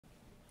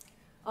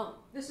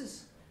This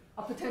is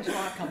a potential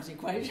outcomes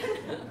equation.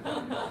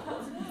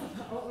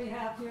 What we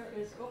have here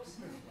is, oops,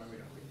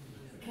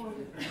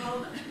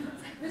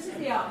 this is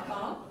the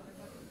outcome.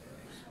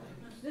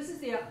 This is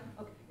the,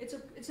 okay,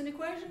 it's an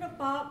equation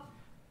about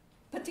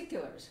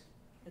particulars.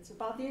 It's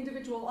about the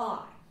individual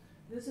I.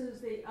 This is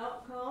the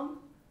outcome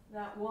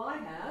that Y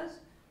has.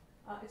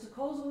 It's a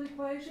causal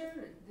equation.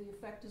 The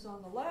effect is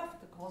on the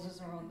left. The causes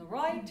are on the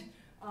right.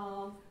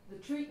 The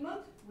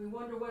treatment, we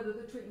wonder whether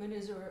the treatment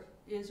is or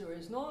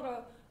is not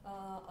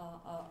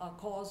a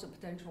cause, a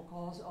potential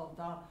cause of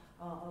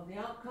the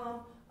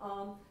outcome.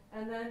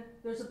 And then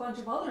there's a bunch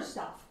of other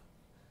stuff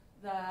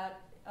that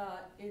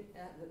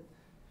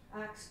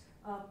acts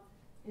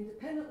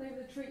independently of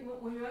the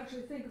treatment. When you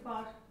actually think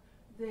about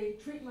the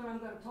treatment, I'm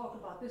going to talk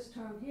about this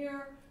term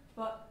here,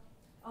 but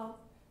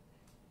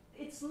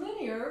it's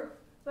linear,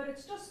 but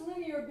it's just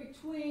linear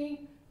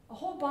between a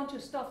whole bunch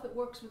of stuff that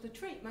works with the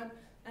treatment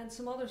and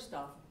some other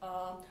stuff.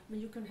 I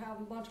mean, you can have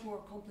a bunch more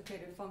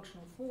complicated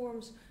functional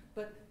forms,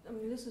 but I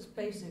mean, this is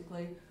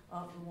basically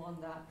the one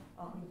that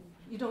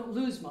you don't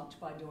lose much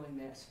by doing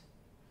this.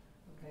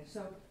 Okay,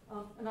 so,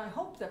 and I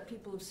hope that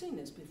people have seen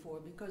this before,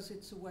 because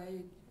it's a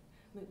way,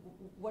 I mean,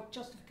 what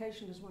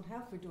justification does one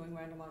have for doing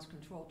randomized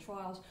controlled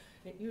trials?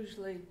 It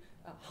usually,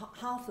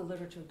 half the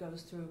literature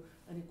goes through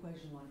an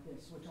equation like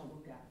this, which I'll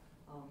look at.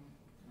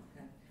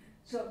 Okay.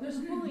 So there's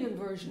a Boolean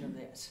version of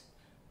this.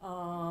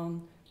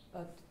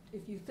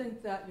 If you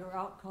think that your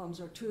outcomes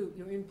are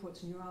your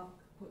inputs and your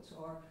outputs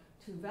are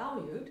two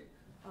valued,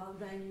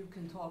 then you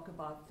can talk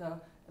about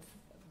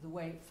the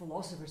way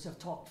philosophers have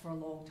talked for a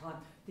long time.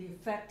 The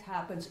effect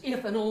happens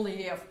if and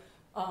only if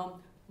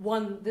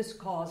this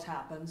cause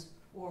happens,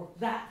 or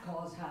that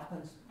cause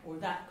happens, or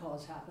that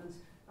cause happens.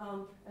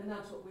 And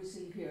that's what we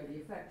see here. The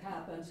effect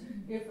happens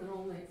if and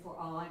only for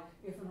I,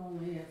 if and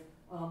only if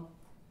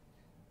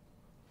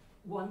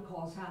one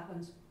cause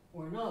happens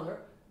or another,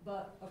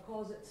 but a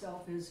cause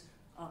itself is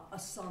a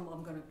sum.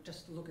 I'm going to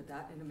just look at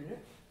that in a minute.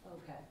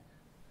 Okay.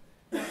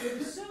 Now,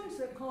 it assumes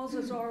that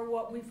causes are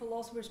what we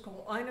philosophers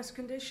call Inus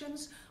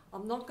conditions.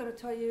 I'm not going to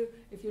tell you,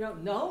 if you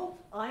don't know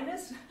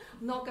Inus,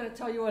 I'm not going to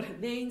tell you what it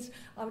means.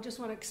 I just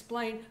want to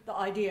explain the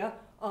idea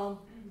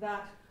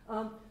that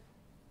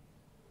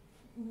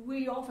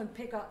we often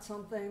pick out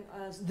something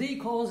as the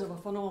cause of a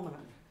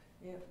phenomenon.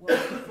 It was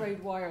the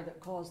frayed wire that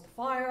caused the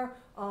fire,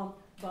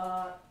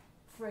 but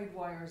frayed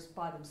wires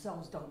by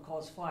themselves don't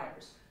cause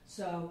fires.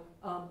 So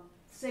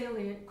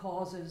salient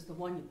causes, the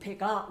one you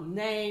pick out and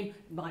name,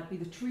 it might be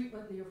the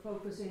treatment that you're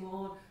focusing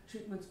on.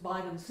 Treatments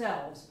by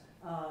themselves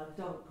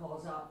don't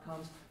cause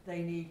outcomes.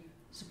 They need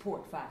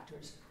support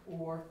factors.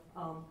 Or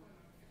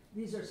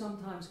these are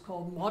sometimes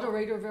called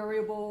moderator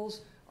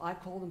variables. I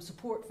call them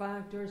support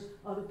factors.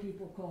 Other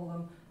people call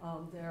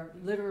them, they're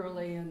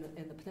literally in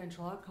the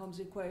potential outcomes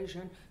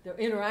equation. They're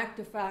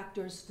interactive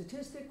factors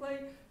statistically,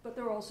 but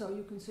they're also,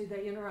 you can see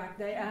they interact,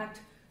 they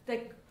act,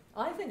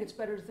 I think it's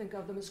better to think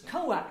of them as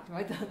co-act,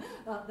 right?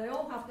 They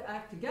all have to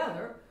act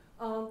together.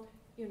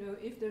 You know,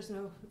 if there's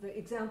the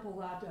example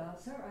that I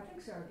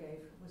think Sarah gave,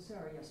 was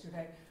Sarah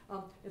yesterday,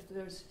 if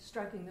there's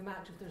striking the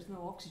match, if there's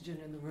no oxygen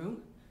in the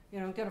room, you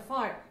don't get a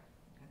fire.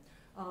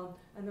 Okay.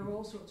 And there are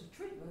all sorts of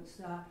treatments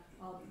that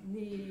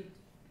need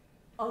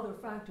other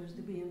factors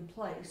to be in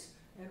place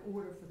in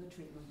order for the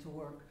treatment to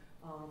work.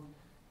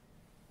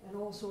 And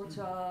all sorts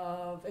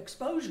of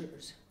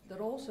exposures that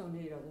also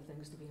need other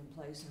things to be in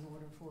place in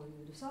order for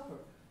you to suffer.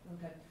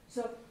 Okay,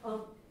 so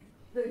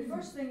the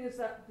first thing is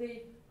that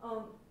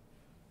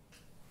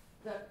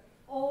that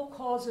all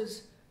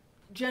causes,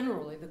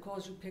 generally, the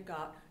cause you pick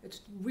out,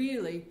 it's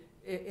really,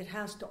 it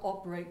has to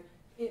operate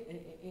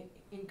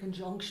in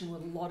conjunction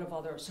with a lot of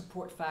other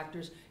support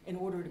factors in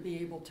order to be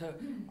able to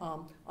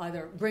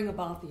either bring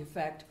about the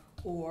effect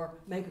or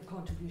make a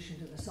contribution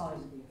to the size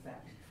of the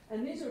effect.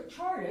 And these are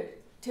charted,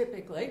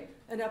 typically,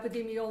 in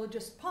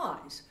epidemiologist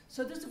pies.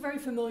 So this is a very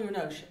familiar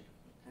notion.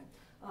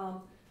 Okay?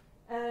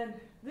 And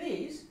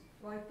these,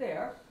 right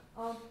there,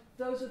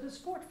 those are the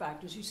support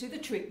factors. You see the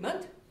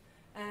treatment,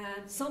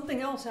 and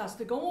something else has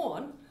to go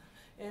on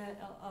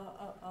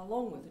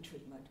along with the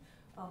treatment.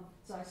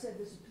 So I said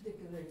this is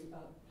particularly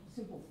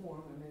simple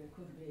form. I mean, it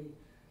could be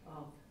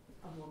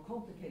a more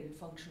complicated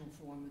functional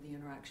form of the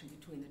interaction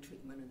between the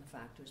treatment and the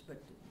factors,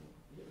 but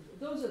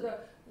those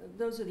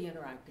are the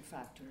interactive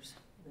factors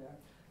there.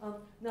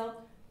 Now,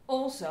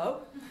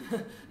 also,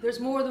 there's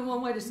more than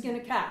one way to skin a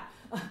cat.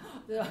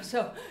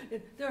 So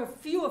there are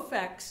few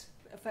effect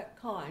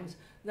kinds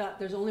that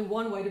there's only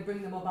one way to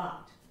bring them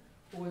about,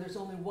 or there's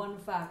only one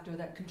factor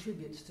that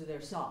contributes to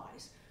their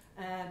size.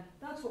 And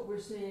that's what we're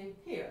seeing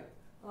here,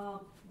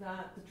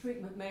 that the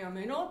treatment may or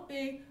may not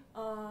be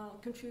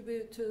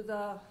contribute to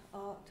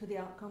the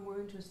outcome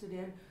we're interested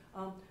in,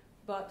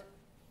 but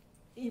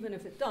even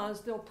if it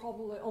does, there'll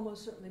probably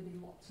almost certainly be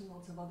lots and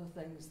lots of other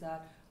things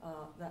that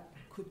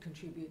could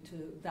contribute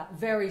to that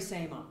very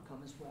same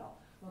outcome as well.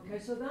 Okay,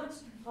 so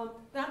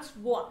that's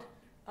what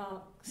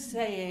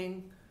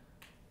saying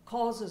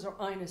causes or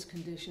Inus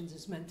conditions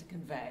is meant to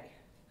convey.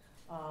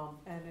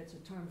 and it's a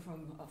term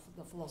from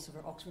the philosopher,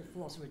 Oxford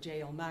philosopher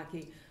J.L.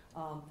 Mackie.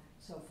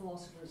 So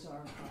philosophers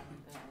are,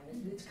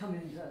 it's come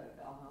into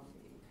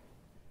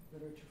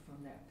literature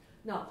from there.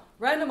 Now,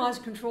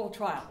 randomized controlled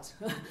trials.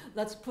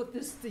 Let's put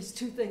these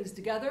two things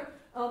together.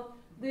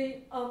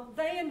 They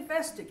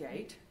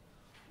investigate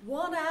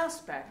one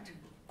aspect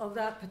of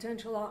that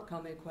potential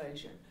outcome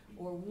equation,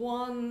 or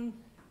one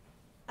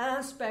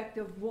aspect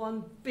of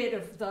one bit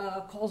of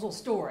the causal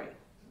story.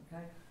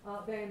 Okay?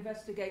 They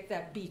investigate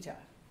that beta.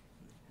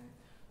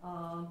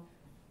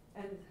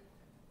 Okay?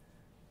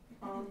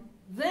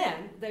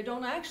 Then they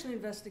don't actually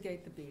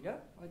investigate the beta.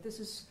 Right?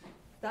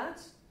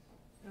 That's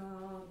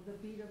the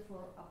beta for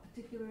a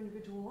particular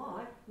individual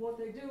eye. What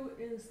they do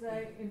is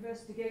they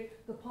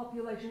investigate the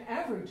population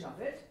average of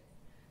it,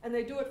 and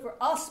they do it for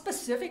a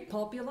specific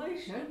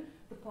population,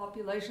 the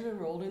population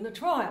enrolled in the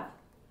trial.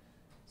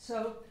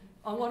 So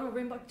I want to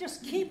remember,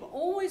 just keep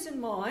always in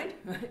mind,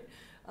 right,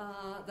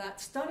 that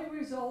study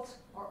results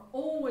are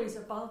always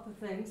about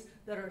the things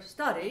that are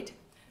studied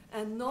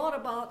and not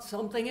about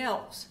something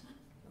else.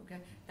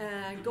 Okay?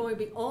 And going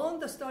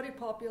beyond the study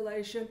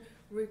population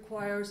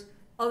requires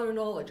other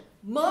knowledge,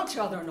 much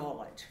other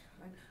knowledge.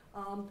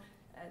 Right?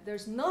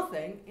 There's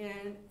nothing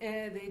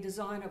in the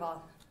design of a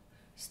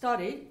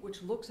study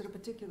which looks at a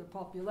particular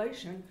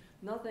population,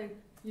 nothing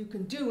you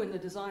can do in the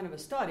design of a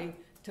study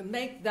to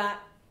make that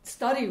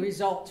study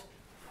result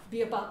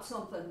be about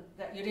something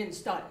that you didn't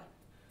study.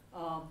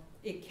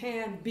 It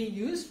can be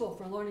useful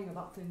for learning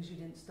about things you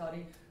didn't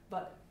study,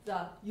 but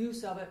the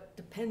use of it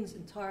depends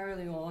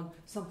entirely on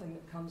something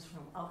that comes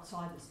from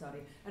outside the study.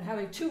 And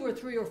having 2 or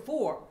 3 or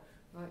 4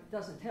 right,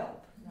 doesn't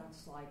help.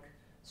 That's like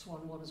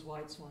swan 1 is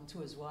white, swan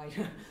 2 is white.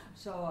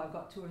 So I've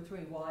got 2 or 3.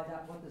 Why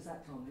that? What does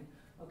that tell me?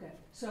 Okay,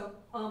 so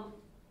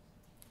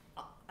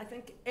I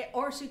think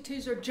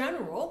RCTs are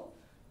general.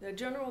 They're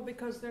general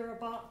because they're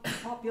about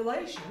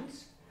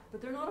populations,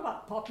 but they're not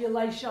about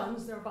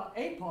populations. They're about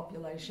a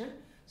population,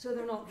 so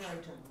they're not very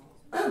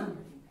general.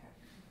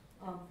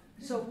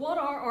 So what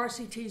are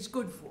RCTs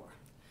good for?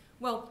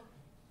 Well,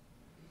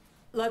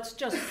 let's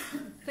just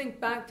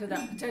think back to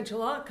that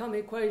potential outcome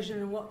equation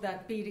and what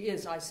that beta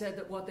is. I said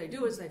that what they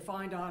do is they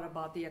find out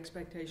about the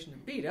expectation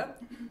of beta.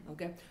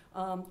 Okay.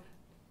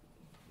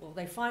 Well,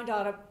 they find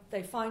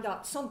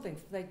out something.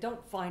 If they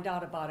don't find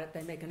out about it,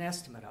 they make an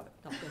estimate of it.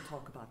 I'm going to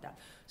talk about that.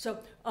 So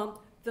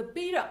the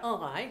beta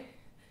I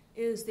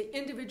is the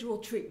individual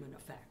treatment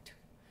effect.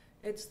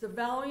 It's the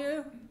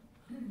value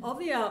of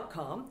the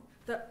outcome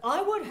that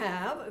I would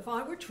have if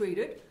I were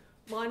treated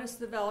minus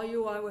the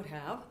value I would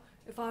have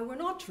if I were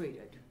not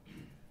treated.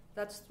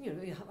 That's,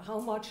 how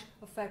much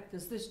effect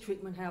does this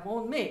treatment have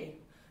on me?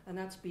 And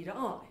that's beta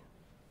I.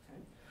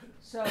 Okay?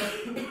 So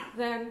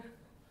then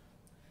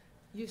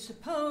you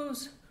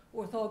suppose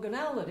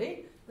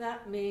orthogonality.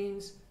 That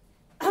means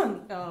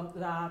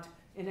that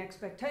in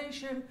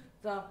expectation,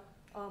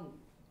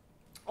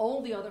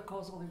 all the other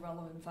causally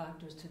relevant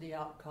factors to the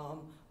outcome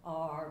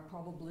are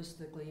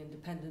probabilistically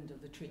independent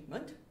of the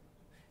treatment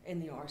in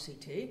the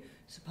RCT.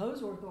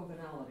 Suppose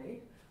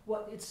orthogonality.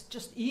 Well, it's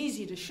just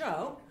easy to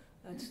show.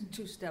 That's a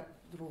 2-step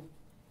little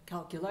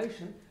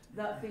calculation.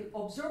 That the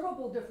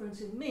observable difference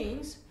in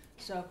means,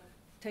 so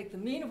take the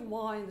mean of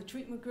y in the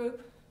treatment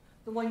group,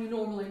 the one you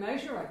normally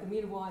measure, right? The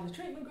mean of y in the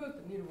treatment group,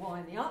 the mean of y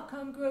in the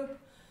outcome group.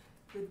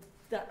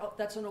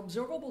 That's an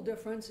observable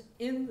difference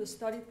in the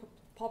study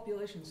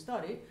population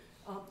study.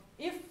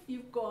 If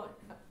you've got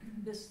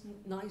this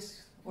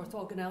nice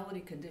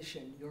orthogonality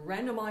condition, your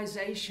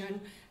randomization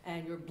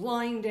and your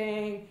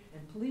blinding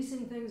and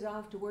policing things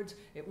afterwards,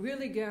 it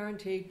really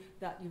guaranteed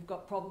that you've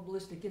got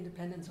probabilistic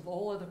independence of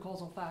all other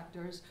causal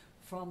factors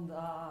from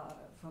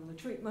the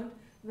treatment.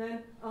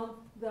 Then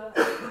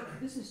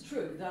this is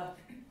true.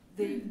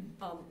 The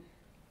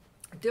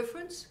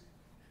difference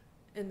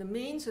in the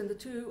means in the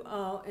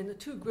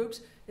two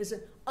groups is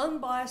an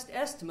unbiased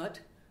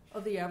estimate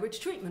of the average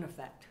treatment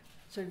effect.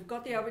 So you've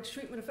got the average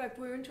treatment effect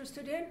we're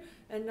interested in,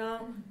 and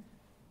now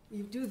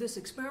you do this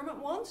experiment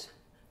once,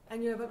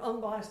 and you have an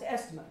unbiased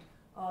estimate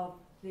of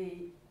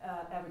the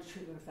average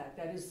treatment effect.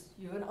 That is,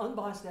 you have an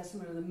unbiased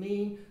estimate of the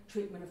mean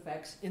treatment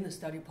effects in the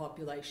study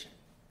population.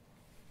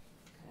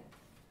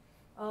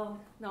 Okay.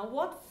 Now,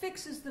 what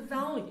fixes the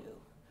value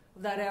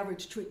of that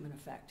average treatment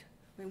effect?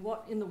 I mean,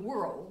 what in the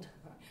world,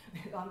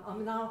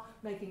 I'm now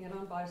making an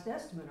unbiased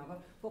estimate of it,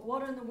 but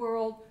what in the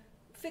world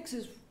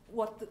fixes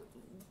what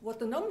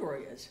the number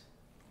is?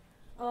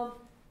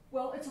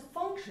 Well, it's a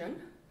function.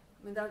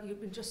 I mean, you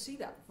can just see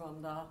that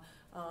from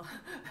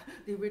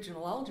the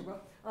original algebra.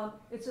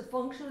 It's a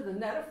function of the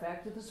net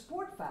effect of the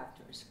support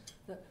factors.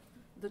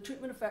 The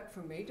treatment effect for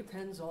me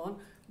depends on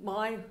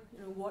my,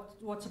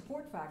 what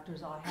support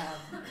factors I have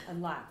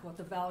and lack, what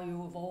the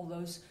value of all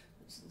those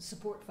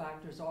support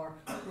factors are,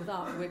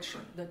 without which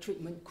the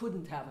treatment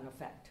couldn't have an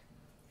effect.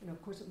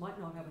 Of course, it might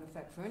not have an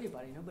effect for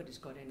anybody. Nobody's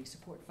got any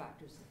support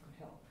factors that could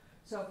help.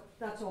 So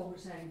that's all we're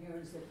saying here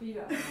is that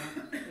beta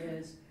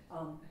is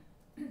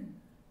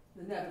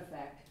the net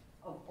effect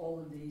of all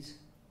of these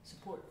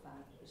support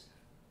factors.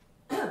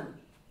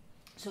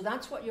 So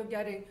that's what you're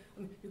getting.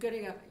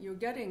 You're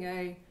getting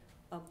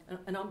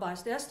an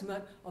unbiased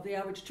estimate of the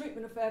average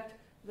treatment effect.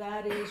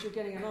 That is, you're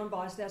getting an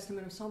unbiased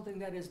estimate of something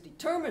that is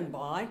determined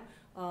by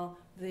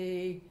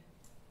the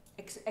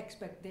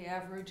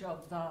average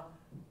of the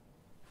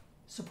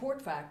support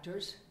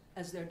factors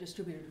as they're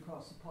distributed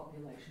across the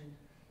population.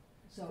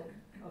 So,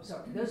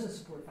 those are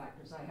support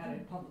factors. I had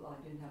it public, I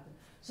didn't have them.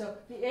 So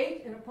the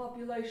 8 in a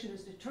population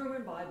is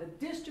determined by the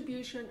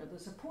distribution of the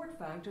support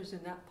factors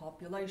in that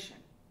population.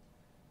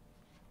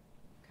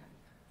 Okay.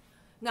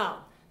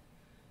 Now,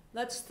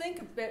 let's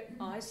think a bit.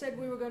 I said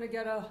we were going to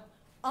get a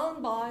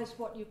unbiased,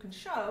 what you can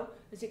show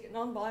is you get an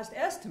unbiased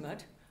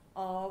estimate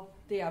of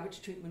the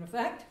average treatment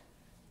effect,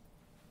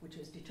 which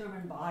is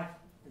determined by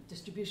the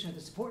distribution of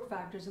the support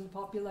factors in the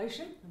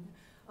population.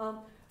 I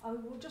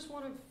just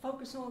want to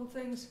focus on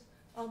things,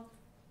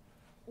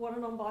 what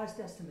an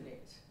unbiased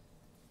estimate is.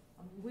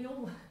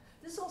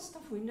 This is all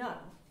stuff we know,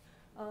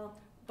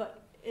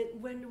 but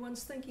when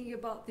one's thinking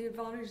about the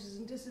advantages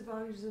and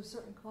disadvantages of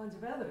certain kinds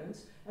of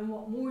evidence and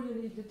what more you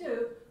need to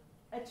do,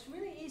 it's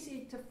really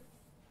easy to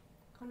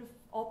kind of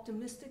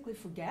optimistically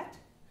forget.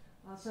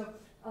 I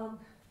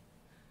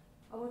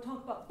want to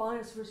talk about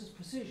bias versus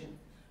precision.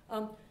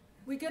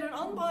 We get an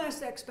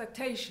unbiased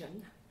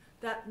expectation.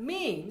 That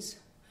means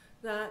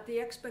that the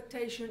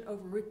expectation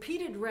of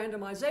repeated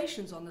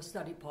randomizations on the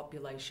study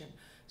population.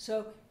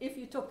 So if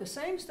you took the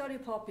same study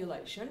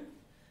population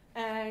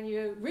and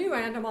you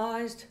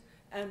re-randomized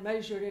and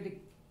measured it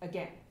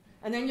again,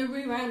 and then you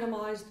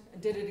re-randomized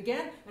and did it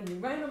again, and you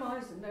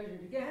randomized and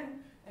measured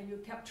again, and you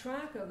kept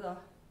track of the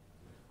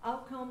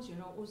outcomes,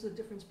 what was the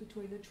difference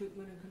between the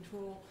treatment and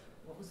control,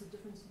 what was the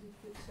difference in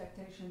the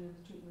expectation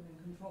of the treatment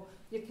and control,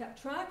 you kept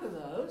track of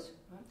those,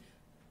 right?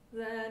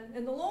 Then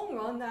in the long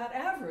run, that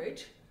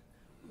average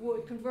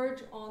would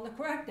converge on the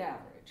correct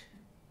average.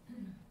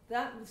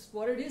 That's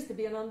what it is to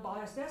be an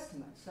unbiased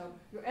estimate. So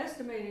you're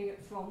estimating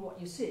it from what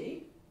you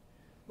see,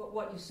 but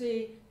what you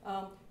see,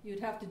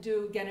 you'd have to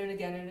do again and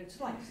again, and it's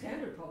like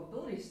standard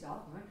probability stuff,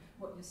 right?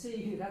 What you see,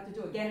 you'd have to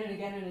do again and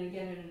again and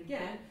again and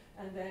again,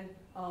 and then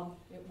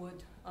it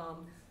would,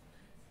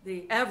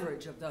 the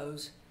average of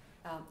those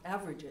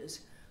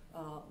averages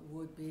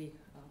would be,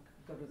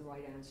 go to the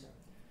right answer.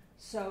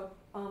 So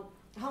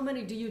how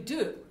many do you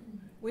do?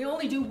 We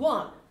only do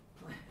one.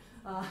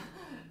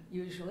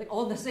 Usually,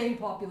 on the same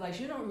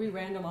population. You don't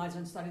re-randomize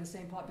and study the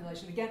same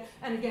population again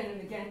and again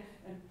and again,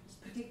 and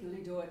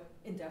particularly do it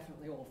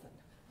indefinitely often.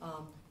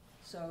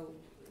 So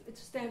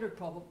it's a standard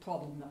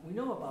problem that we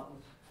know about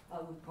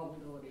with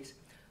probabilities.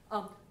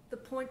 The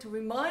point to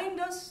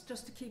remind us,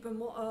 just to keep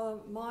in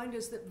mind,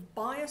 is that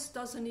bias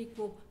doesn't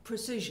equal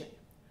precision.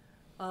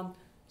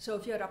 So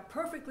if you had a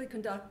perfectly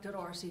conducted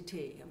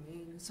RCT,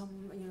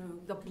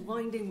 the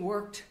blinding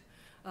worked.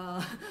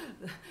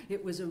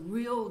 It was a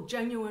real,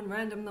 genuine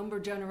random number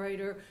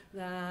generator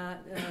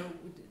that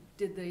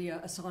did the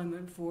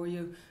assignment for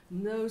you.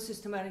 No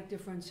systematic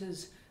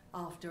differences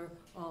after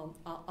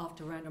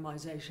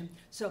randomization.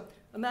 So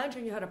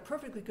imagine you had a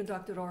perfectly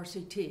conducted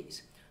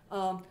RCTs.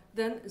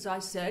 Then, as I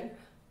said,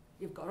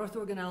 you've got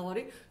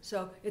orthogonality,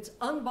 so it's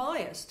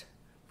unbiased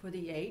for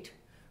the 8,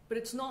 but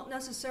it's not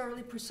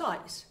necessarily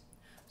precise.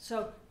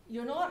 So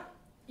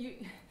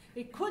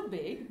it could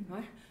be,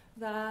 right,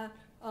 that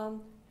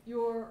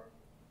your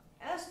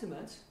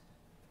estimates,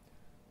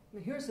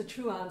 here's the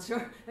true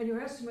answer, and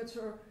your estimates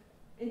are,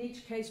 in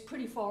each case,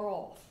 pretty far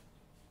off.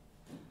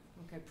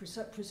 Okay,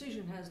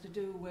 precision has to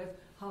do with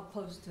how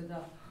close to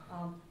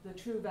the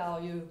true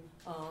value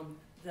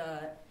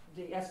the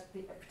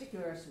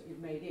particular estimate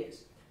you've made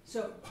is.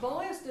 So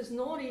bias does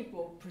not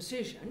equal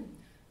precision,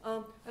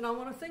 and I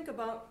want to think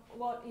about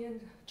what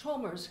Ian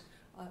Chalmers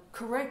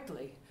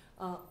correctly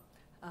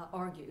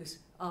argues.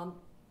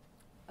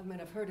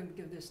 I've heard him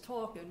give this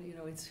talk, and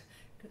it's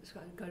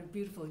kind of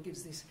beautiful. He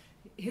gives this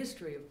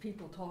history of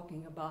people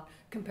talking about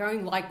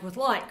comparing like with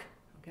like.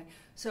 Okay,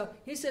 so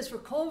he says for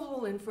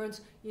causal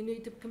inference, you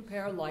need to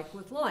compare like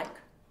with like.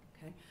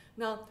 Okay,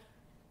 now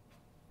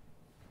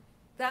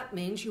that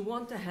means you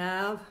want to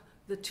have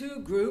the two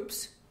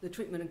groups, the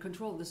treatment and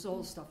control. This is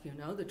all stuff you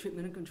know. The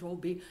treatment and control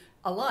be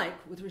alike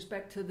with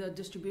respect to the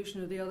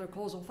distribution of the other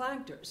causal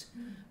factors.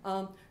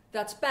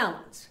 That's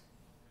balance.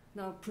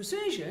 Now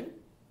precision.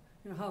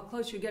 How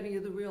close you're getting to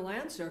the real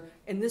answer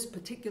in this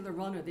particular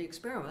run of the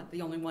experiment,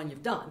 the only one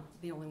you've done,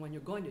 the only one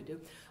you're going to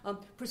do.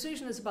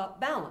 Precision is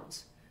about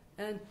balance.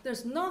 And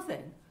there's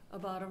nothing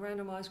about a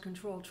randomized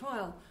controlled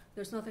trial,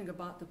 there's nothing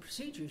about the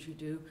procedures you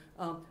do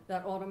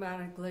that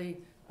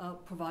automatically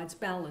provides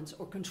balance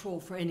or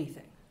control for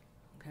anything.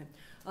 Okay?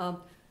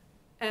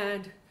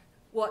 And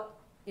what,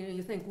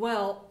 you think,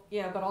 well,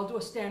 yeah, but I'll do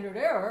a standard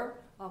error,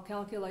 I'll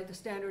calculate the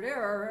standard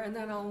error, and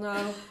then I'll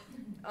know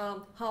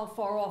how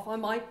far off I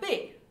might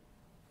be.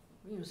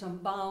 Some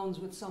bounds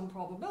with some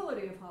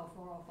probability of how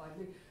far off I'd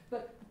be.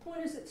 But the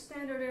point is that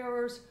standard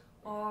errors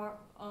are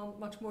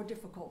much more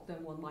difficult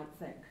than one might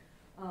think.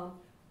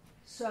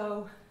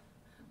 So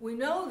we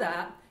know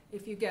that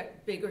if you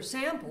get bigger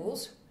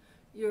samples,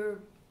 you're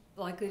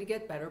likely to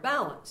get better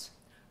balance.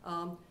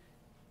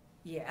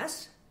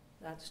 Yes,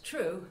 That's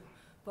true.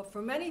 But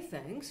for many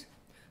things,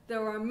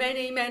 there are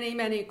many, many,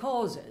 many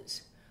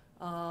causes.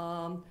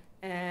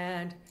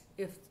 And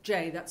if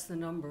J, that's the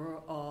number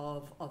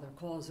of other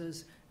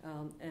causes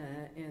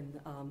in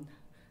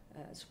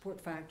support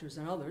factors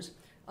and others,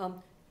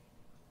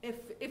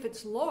 if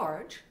it's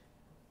large,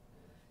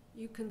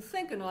 you can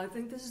think, and I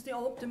think this is the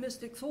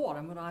optimistic thought,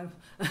 and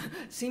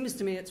seems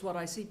to me it's what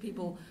I see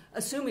people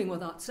assuming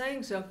without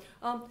saying so.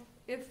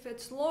 If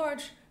it's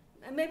large,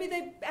 and maybe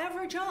they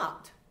average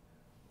out,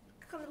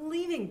 kind of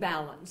leaving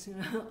balance.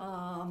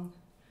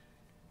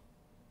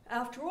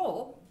 After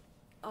all,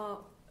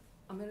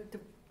 I'm going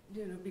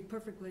to be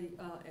perfectly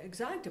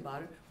exact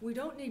about it. We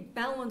don't need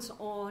balance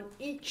on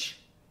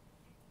each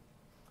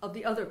of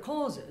the other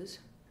causes.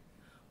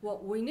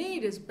 What we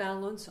need is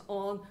balance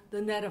on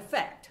the net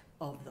effect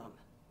of them.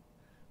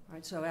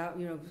 Right? So,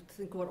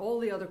 think what all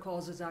the other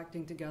causes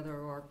acting together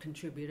are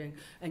contributing,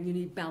 and you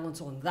need balance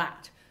on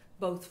that,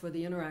 both for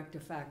the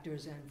interactive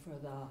factors and for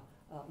the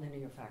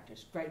linear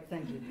factors. Great,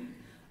 thank you.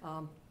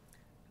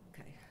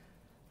 Okay.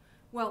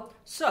 Well,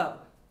 so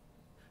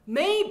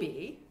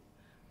maybe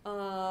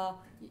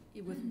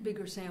with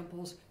bigger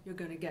samples, you're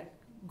going to get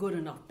good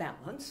enough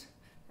balance,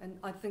 and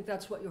I think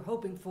that's what you're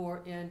hoping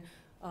for in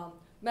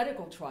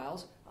medical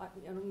trials.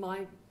 In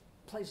my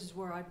places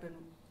where I've been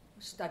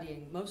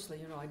studying mostly,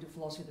 I do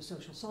philosophy of the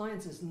social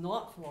sciences,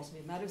 not philosophy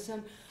of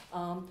medicine,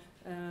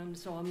 and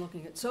so I'm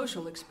looking at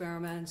social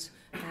experiments,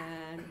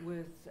 and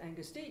with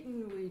Angus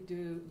Deaton we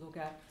do look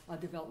at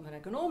development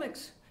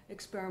economics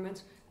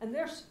experiments, and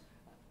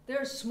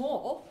they're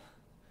small,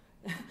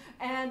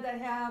 and they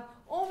have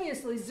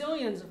obviously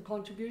zillions of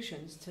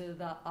contributions to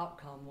the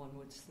outcome, one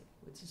would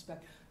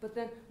suspect. But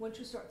then once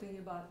you start thinking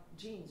about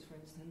genes, for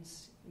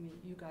instance,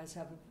 you guys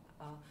have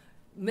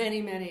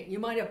many, you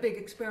might have big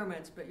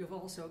experiments, but you've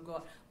also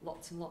got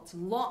lots and lots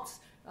and lots,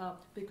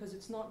 because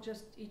it's not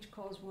just each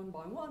cause one by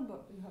one,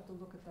 but you have to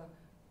look at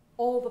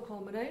all the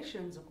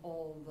combinations of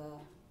all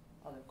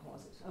the other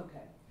causes.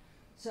 Okay,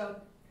 so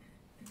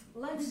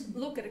let's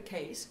look at a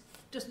case,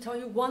 just tell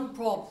you one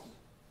problem.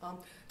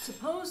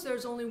 Suppose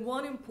there's only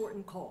one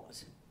important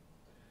cause.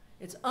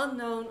 It's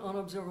unknown,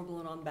 unobservable,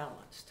 and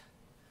unbalanced.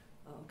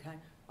 Okay,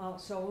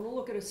 so we'll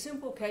look at a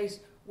simple case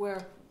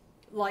where,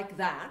 like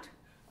that,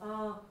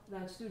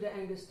 that's due to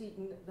Angus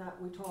Deaton that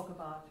we talk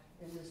about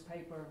in this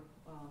paper,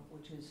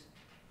 which is,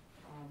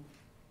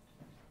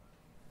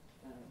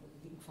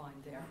 you can find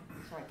there.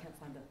 Sorry, I can't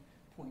find the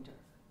pointer.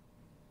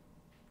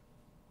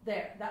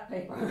 There, that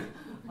paper.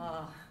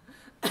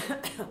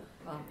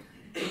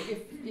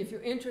 If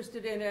you're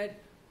interested in it,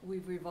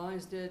 we've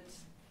revised it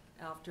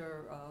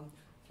after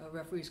a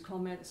referee's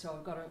comment, so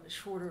I've got a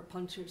shorter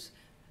punches.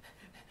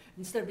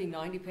 Instead of being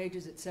 90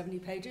 pages, it's 70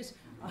 pages.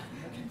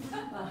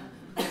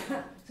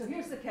 So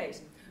here's the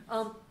case.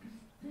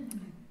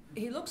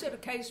 He looks at a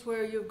case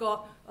where you've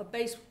got a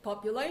base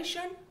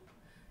population.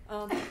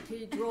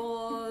 He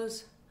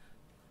draws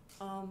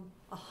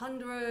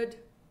 100.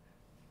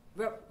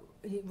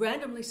 He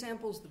randomly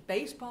samples the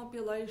base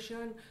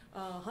population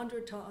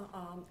 100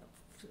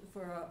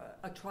 for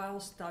a trial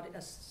study,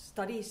 a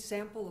study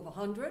sample of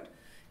 100.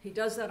 He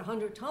does that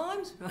 100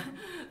 times.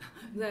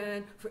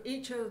 Then for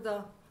each of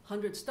the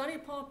 100 study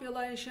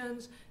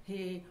populations,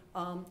 he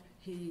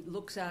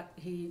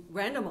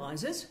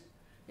randomizes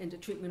into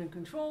treatment and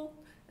control,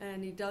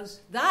 and he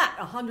does that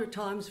 100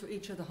 times for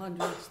each of the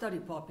 100 study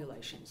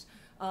populations.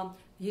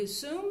 He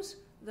assumes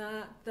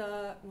that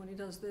when he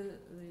does the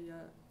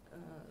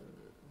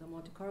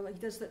Monte Carlo, he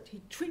does that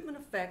treatment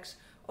effects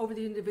over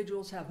the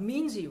individuals have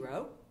mean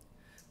zero,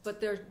 but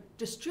they're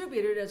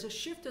distributed as a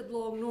shifted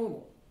log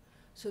normal.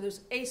 So there's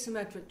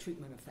asymmetric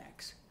treatment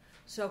effects.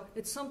 So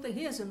it's something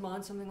he has in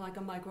mind, something like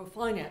a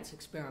microfinance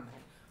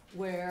experiment,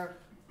 where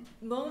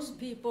most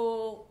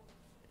people,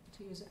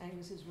 to use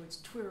Angus's words,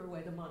 twitter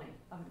away the money.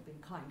 I would have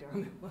been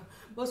kinder.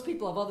 Most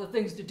people have other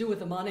things to do with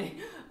the money,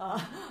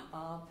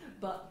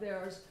 but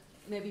there's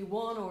maybe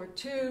one or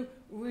two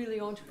really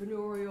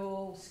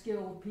entrepreneurial,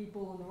 skilled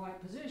people in the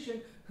right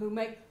position who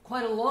make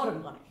quite a lot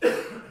of money.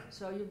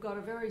 So you've got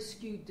a very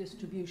skewed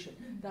distribution.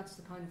 That's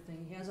the kind of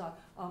thing he has. There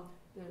are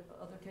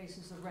other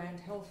cases of Rand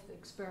Health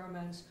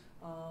experiments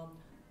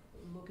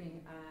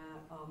looking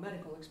at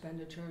medical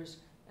expenditures,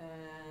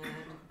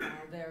 and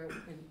they're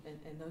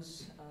in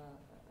those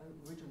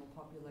original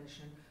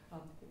population.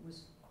 It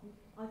was,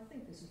 I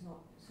think this is not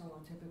so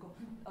untypical.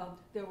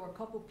 There were a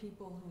couple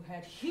people who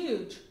had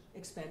huge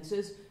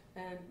expenses,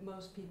 and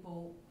most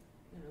people,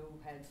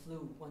 had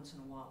flu once in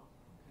a while.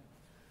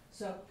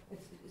 Okay.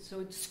 So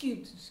it's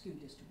skewed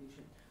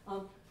distribution.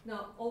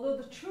 Now, although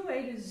the true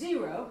rate is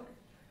 0,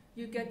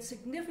 you get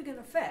significant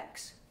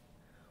effects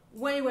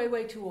way, way,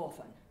 way too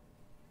often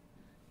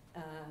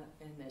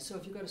in this. So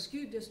if you've got a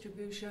skewed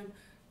distribution,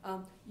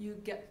 you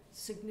get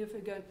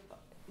significant,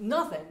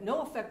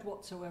 no effect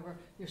whatsoever.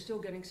 You're still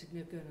getting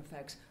significant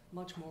effects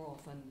much more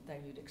often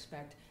than you'd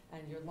expect,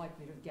 and you're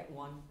likely to get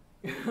one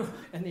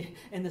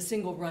in the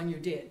single run you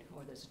did,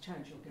 or there's a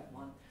chance you'll get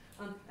one.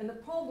 And the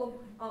problem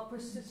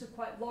persists at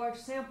quite large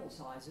sample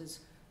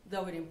sizes,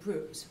 though it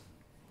improves.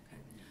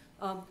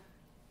 Okay.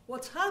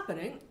 what's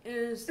happening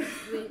is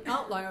the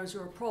outliers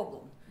are a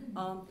problem.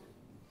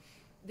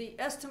 The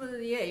estimate of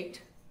the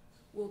 8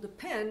 will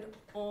depend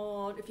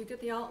on if you get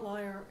the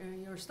outlier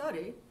in your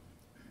study,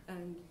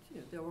 and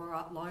there are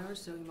outliers,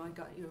 so you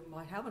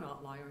might have an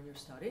outlier in your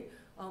study.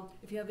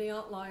 If you have the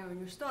outlier in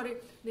your study,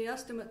 the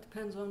estimate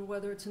depends on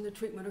whether it's in the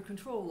treatment or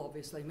control,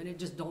 obviously. I mean, it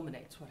just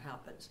dominates what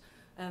happens.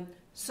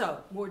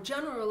 So, more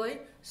generally,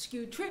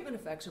 skewed treatment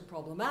effects are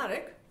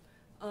problematic,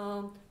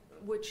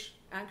 which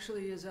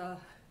actually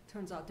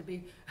turns out to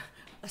be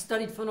a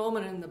studied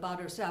phenomenon in the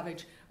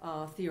Bader-Savage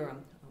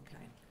theorem.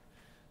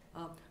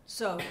 Okay.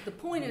 So the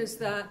point is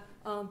that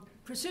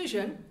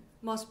precision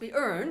must be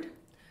earned.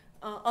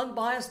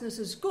 Unbiasedness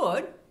is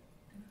good,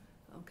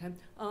 okay,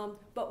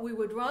 but we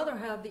would rather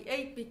have the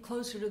 8 be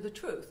closer to the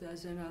truth,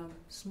 as in a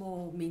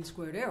small mean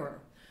squared error.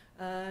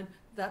 And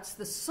that's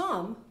the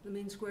sum, the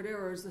mean squared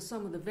error is the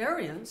sum of the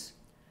variance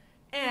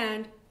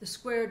and the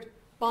squared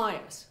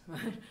bias,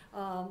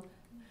 right?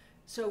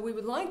 So we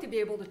would like to be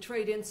able to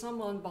trade in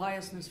some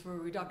unbiasedness for a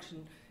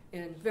reduction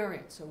in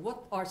variance. So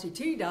what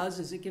RCT does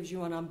is it gives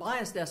you an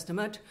unbiased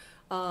estimate.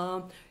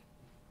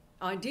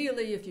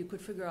 Ideally, if you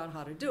could figure out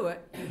how to do it,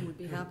 you would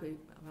be happy.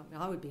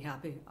 I would be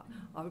happy.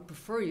 I would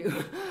prefer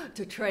you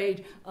to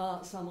trade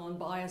some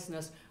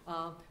unbiasedness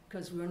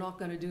because we're not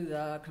going to do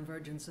the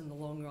convergence in the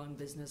long run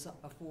business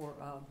for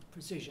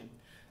precision.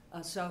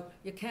 So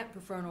you can't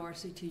prefer an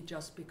RCT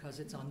just because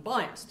it's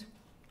unbiased.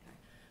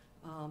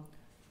 Okay.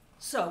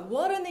 So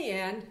what in the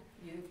end,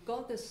 you've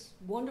got this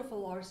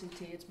wonderful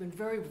RCT. It's been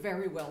very,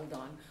 very well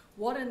done.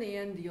 What in the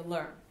end do you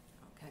learn?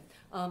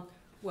 Okay.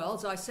 Well,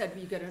 as I said,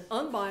 you get an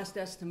unbiased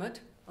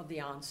estimate of the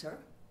answer,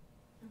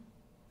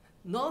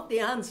 not the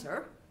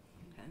answer.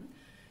 Okay.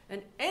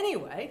 And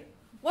anyway,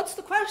 what's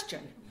the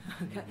question?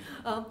 Okay.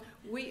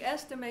 We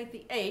estimate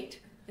the 8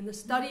 in the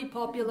study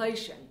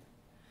population,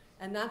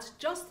 and that's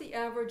just the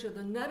average of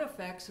the net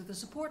effects of the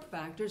support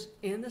factors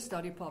in the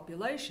study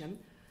population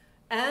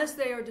as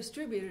they are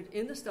distributed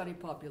in the study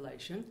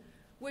population,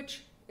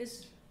 which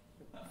is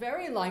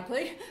very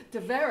likely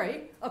to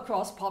vary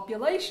across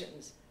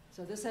populations.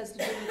 So this has to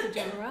do with the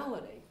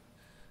generality.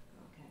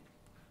 Okay.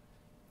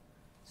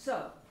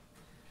 So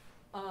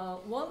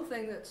one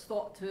thing that's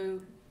thought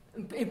to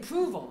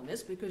improve on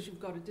this, because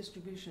you've got a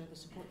distribution of the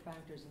support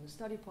factors in the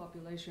study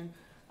population,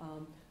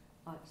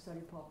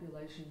 study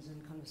populations in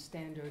kind of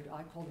standard,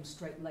 I call them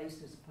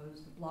straight-laced as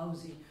opposed to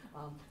blousy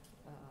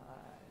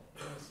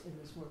in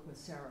this work with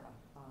Sarah.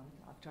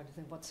 I've tried to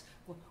think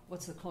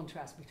what's the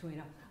contrast between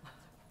a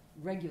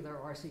regular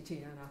RCT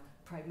and a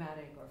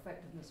pragmatic or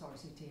effectiveness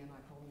RCT, and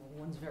I call them,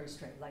 well, one's very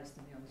straight-laced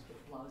and the other's a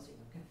bit blousy.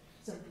 Okay,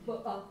 so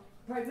but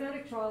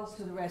pragmatic trials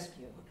to the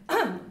rescue,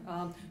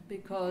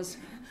 because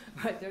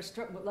right, they're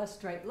less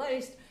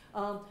straight-laced,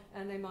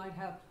 and they might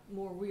have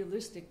more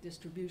realistic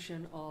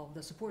distribution of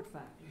the support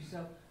factors.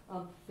 So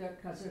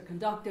because they're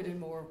conducted in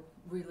more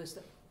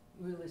realistic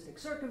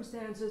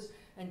circumstances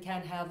and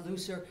can have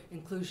looser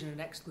inclusion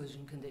and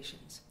exclusion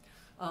conditions.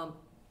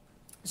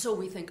 So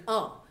we think,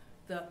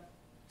 the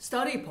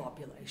study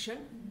population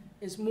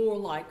is more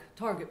like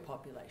target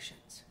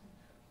populations.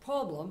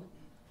 Problem,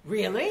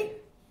 really?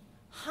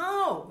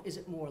 How is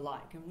it more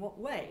like? In what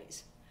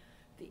ways?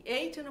 The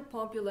 8 in a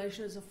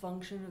population is a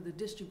function of the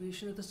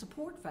distribution of the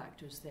support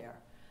factors there.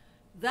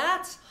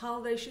 That's how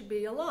they should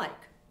be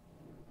alike.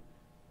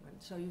 Right?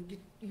 So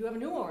you have a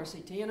new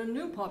RCT in a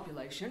new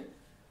population,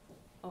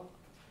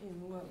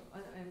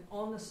 and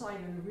on the site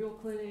in a real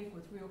clinic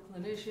with real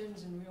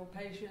clinicians and real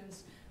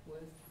patients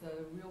with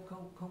the real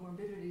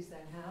comorbidities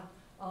they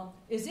have.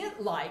 Is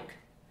it like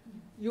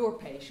your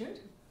patient,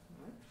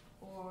 right?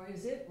 Or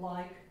is it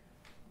like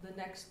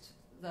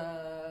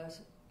the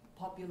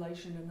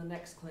population in the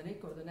next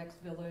clinic or the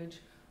next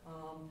village,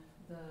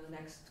 the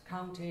next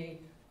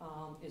county?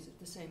 Is it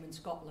the same in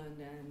Scotland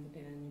and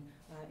in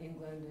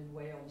England and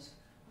Wales?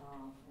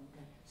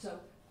 Okay. So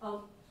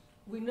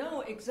we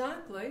know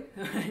exactly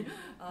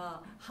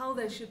how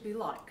they should be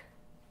like.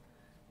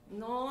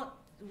 Not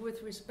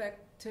with respect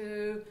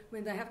to,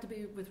 they have to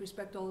be with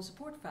respect to all the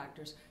support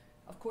factors.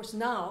 Of course,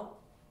 now,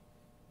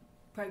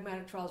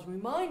 pragmatic trials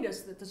remind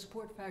us that the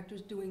support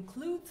factors do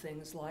include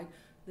things like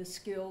the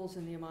skills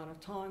and the amount of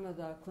time of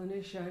the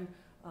clinician,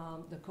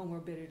 the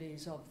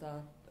comorbidities of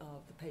the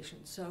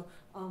patient. So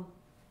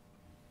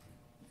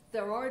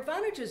there are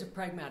advantages of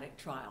pragmatic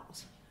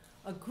trials.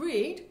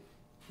 Agreed,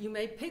 you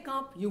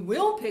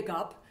will pick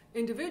up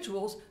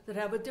individuals that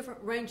have a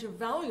different range of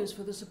values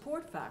for the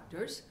support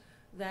factors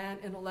than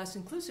in a less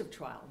inclusive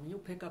trial. And you'll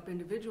pick up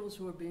individuals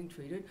who are being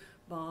treated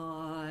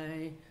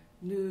by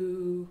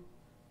new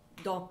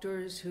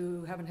doctors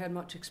who haven't had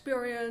much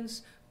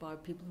experience, by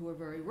people who are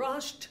very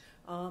rushed,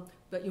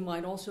 but you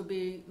might also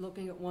be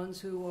looking at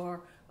ones who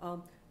are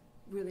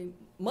really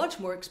much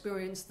more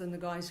experienced than the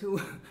guys who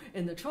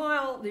in the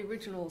trial, the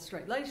original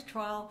straight-laced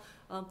trial.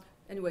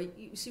 Anyway,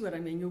 you see what I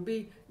mean.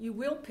 You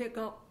will pick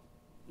up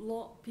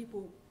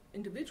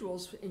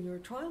individuals in your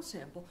trial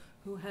sample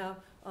who have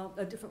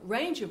a different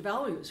range of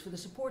values for the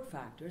support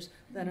factors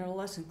than in a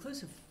less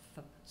inclusive.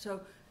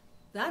 So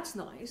that's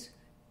nice,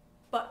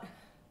 but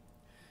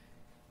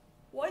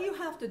what you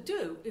have to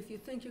do if you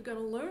think you're going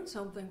to learn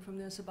something from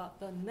this about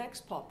the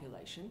next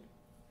population,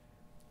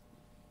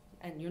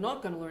 and you're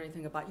not going to learn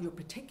anything about your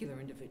particular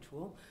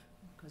individual,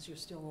 because you're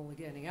still only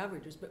getting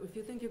averages, but if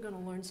you think you're going to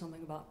learn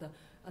something about the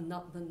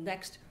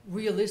next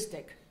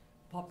realistic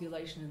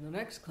population in the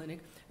next clinic,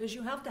 is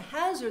you have to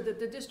hazard that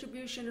the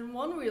distribution in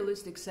one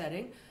realistic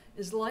setting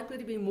is likely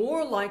to be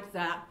more like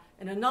that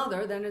in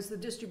another than is the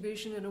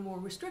distribution in a more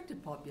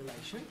restricted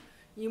population.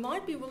 You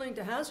might be willing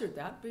to hazard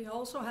that, but you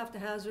also have to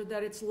hazard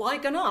that it's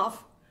like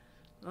enough,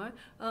 right?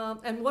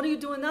 And what are you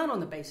doing that on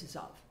the basis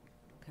of?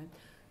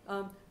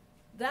 Okay?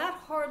 That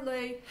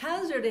hardly,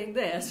 hazarding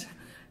this,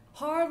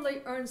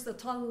 hardly earns the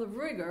title of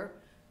rigor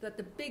that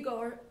the big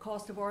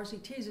cost of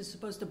RCTs is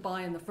supposed to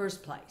buy in the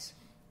first place.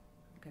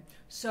 Okay?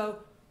 So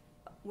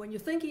when you're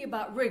thinking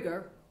about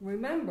rigor,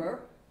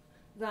 remember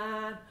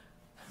that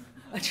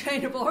a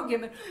chain of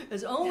argument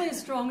is only as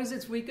strong as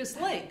its weakest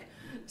link.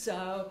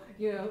 So,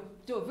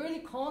 do a really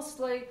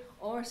costly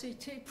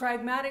RCT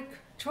pragmatic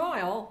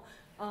trial,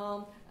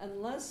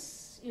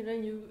 unless, you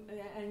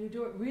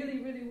do it really,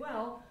 really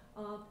well,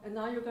 and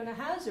now you're going to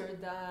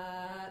hazard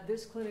that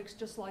this clinic's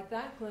just like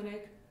that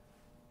clinic.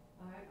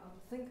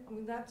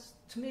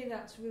 To me,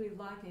 that's really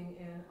lacking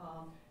in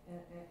a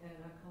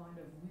kind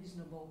of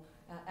reasonable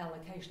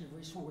allocation of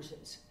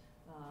resources.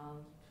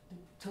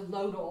 To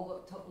load a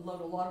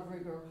lot of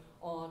rigor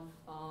on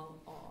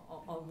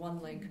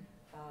one link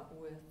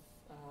with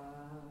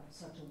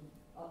such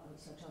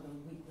other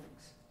weak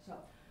links. So,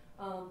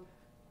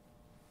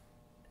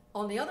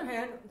 on the other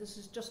hand, this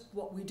is just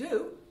what we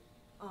do.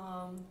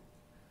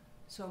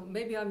 So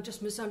maybe I'm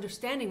just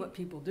misunderstanding what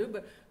people do,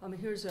 but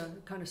here's a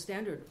kind of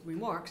standard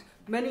remarks.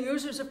 Many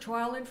users of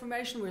trial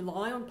information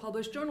rely on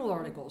published journal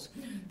articles.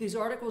 These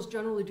articles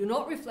generally do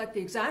not reflect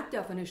the exact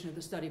definition of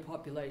the study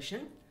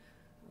population.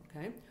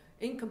 Okay.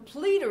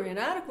 Incomplete or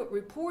inadequate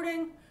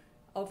reporting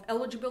of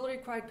eligibility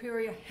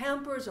criteria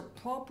hampers a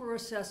proper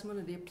assessment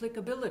of the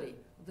applicability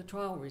of the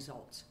trial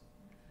results.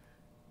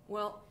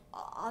 Well,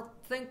 I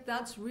think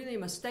that's really a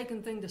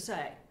mistaken thing to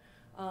say.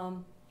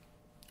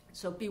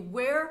 So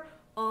beware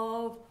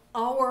of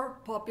our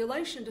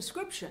population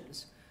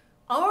descriptions.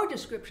 Our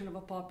description of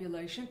a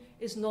population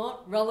is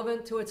not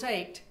relevant to its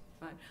 8.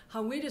 Right?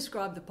 How we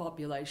describe the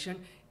population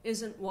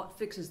isn't what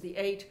fixes the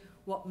 8.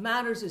 What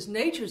matters is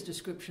nature's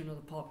description of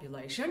the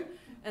population,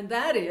 and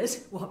that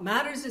is, what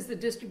matters is the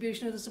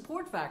distribution of the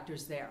support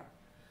factors there.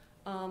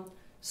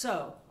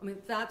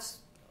 That's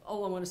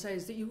all I want to say,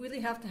 is that you really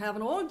have to have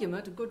an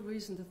argument, a good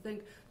reason to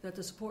think that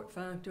the support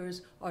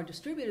factors are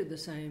distributed the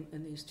same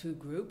in these two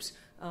groups,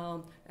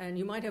 and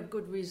you might have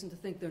good reason to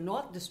think they're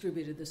not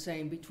distributed the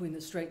same between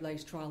the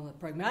straight-laced trial and the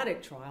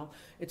pragmatic trial.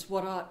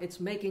 It's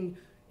making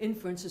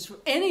inferences from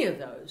any of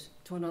those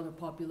to another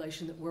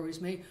population that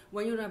worries me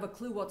when you don't have a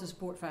clue what the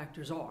support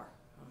factors are.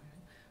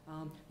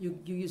 You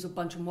use a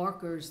bunch of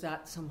markers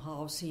that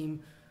somehow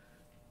seem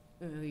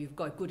you've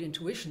got good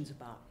intuitions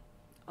about.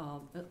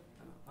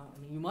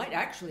 You might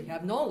actually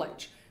have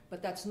knowledge,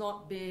 but that's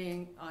not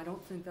I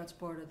don't think that's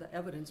part of the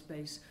evidence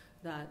base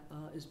that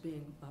is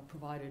being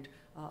provided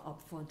up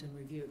front and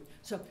reviewed.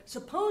 So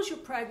suppose your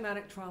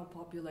pragmatic trial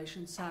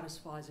population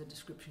satisfies a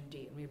description D.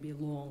 It may be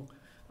long.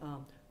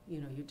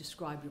 You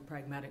describe your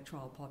pragmatic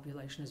trial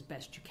population as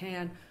best you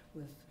can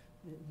with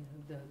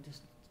the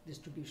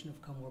distribution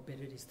of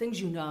comorbidities,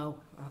 things you know,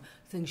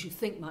 things you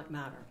think might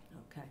matter.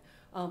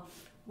 Okay,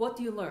 what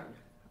do you learn?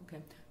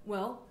 Okay,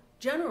 well,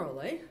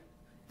 generally,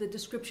 the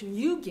description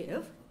you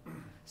give,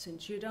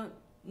 since you don't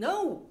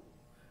know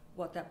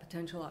what that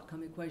potential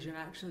outcome equation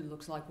actually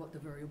looks like, what the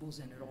variables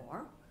in it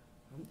are,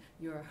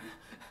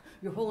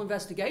 your whole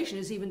investigation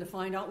is even to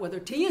find out whether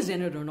T is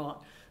in it or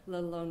not,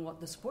 let alone what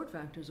the support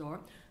factors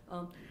are.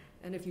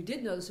 And if you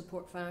did know the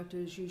support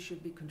factors, you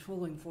should be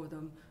controlling for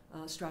them,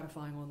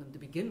 stratifying on them to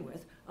begin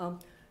with.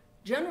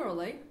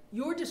 Generally,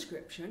 your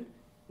description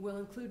will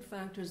include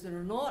factors that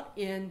are not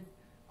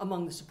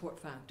among the support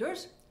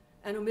factors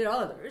and omit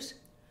others.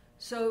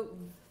 So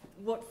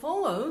what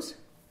follows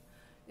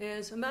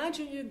is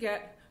imagine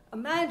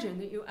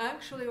that you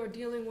actually are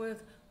dealing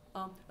with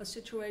a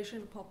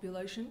situation, a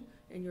population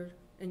in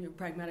your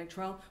pragmatic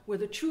trial where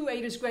the true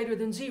 8 is greater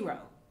than 0.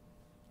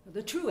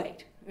 The true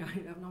 8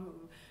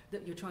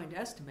 that you're trying to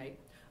estimate.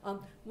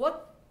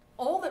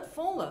 All that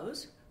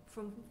follows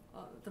from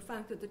the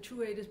fact that the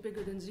true 8 is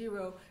bigger than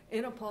 0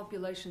 in a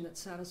population that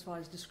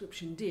satisfies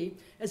description D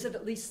is that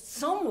at least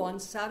someone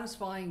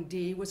satisfying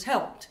D was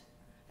helped,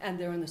 and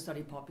they're in the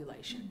study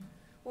population.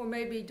 Or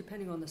maybe,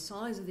 depending on the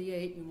size of the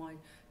 8, you might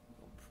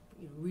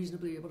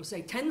reasonably be able to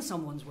say 10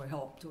 someones were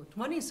helped or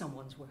 20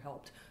 someones were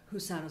helped who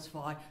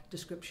satisfy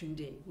description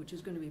D, which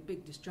is going to be a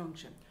big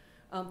disjunction.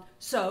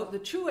 So the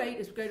true 8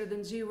 is greater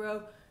than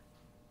 0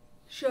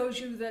 shows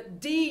you that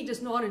D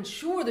does not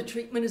ensure the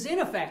treatment is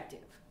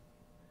ineffective,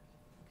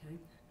 okay?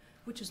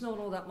 Which is not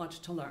all that much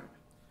to learn.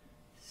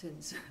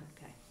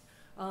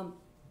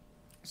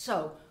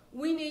 So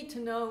we need to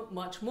know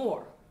much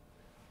more.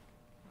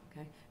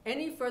 Okay?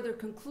 Any further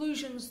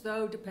conclusions,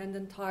 though, depend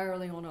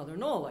entirely on other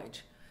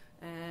knowledge.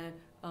 And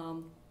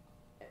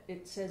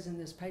it says in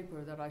this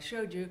paper that I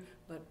showed you,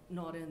 but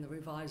not in the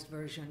revised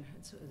version.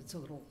 It's a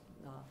little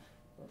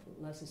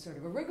less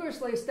assertive. A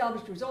rigorously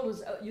established result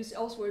is used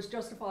elsewhere is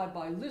justified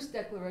by loose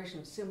declaration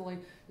of simile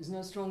is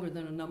no stronger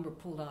than a number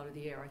pulled out of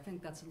the air. I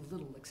think that's a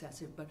little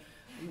excessive, but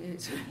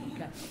it's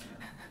okay.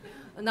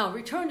 Now,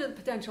 return to the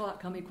potential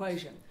outcome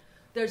equation.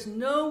 There's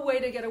no way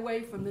to get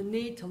away from the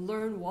need to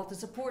learn what the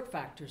support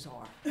factors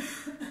are,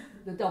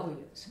 the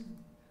W's.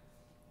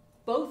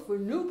 Both for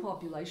new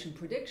population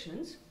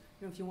predictions,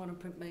 if you want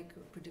to make a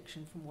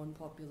prediction from one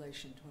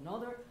population to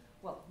another,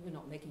 well, you're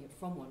not making it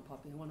from one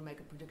population. You want to make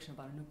a prediction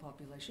about a new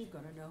population, you've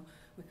got to know.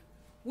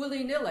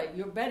 Willy-nilly,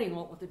 you're betting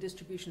on what the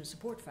distribution of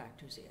support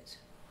factors is.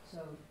 So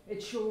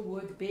it sure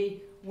would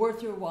be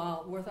worth our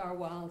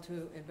while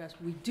to invest.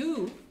 We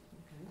do,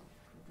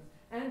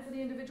 and for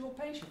the individual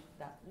patient,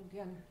 that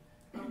again.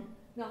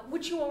 Now,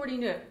 which you already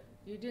knew.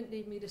 You didn't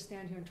need me to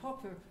stand here and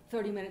talk for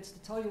 30 minutes to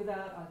tell you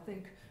that. I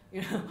think,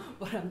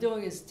 what I'm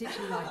doing is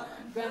teaching my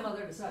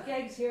grandmother to suck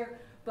eggs here.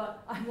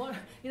 But I want,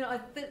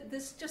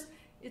 this just,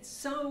 it's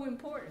so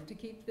important to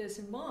keep this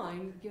in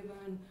mind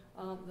given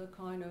the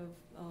kind of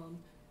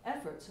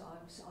efforts I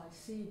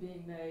see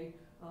being made,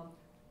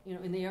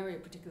 in the area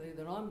particularly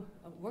that I'm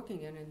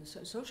working in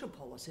social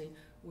policy,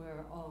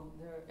 where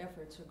their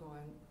efforts are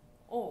going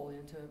all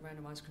into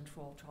randomized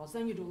controlled trials.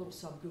 Then you do a little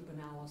subgroup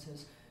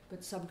analysis,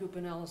 but subgroup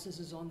analysis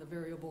is on the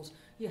variables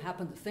you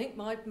happen to think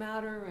might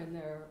matter and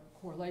their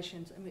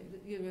correlations. I mean,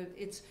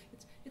 it's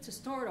a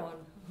start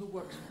on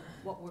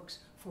what works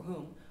for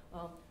whom,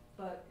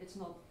 but it's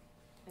not.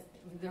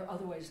 There are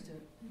other ways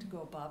to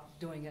go about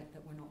doing it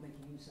that we're not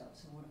making use of.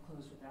 So I want to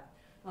close with that.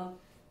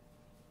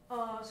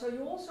 So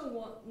you also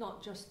want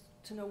not just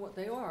to know what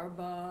they are,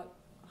 but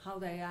how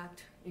they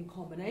act in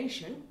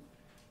combination,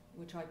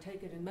 which I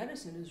take it in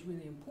medicine is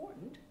really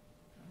important.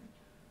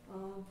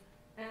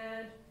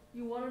 And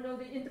you want to know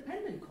the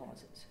independent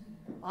causes.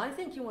 I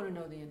think you want to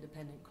know the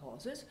independent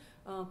causes.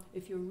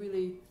 If you're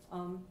really,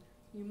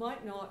 you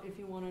might not if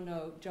you want to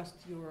know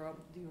just your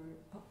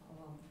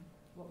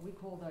what we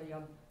call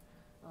the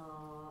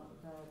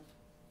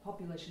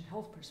population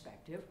health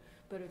perspective.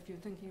 But if you're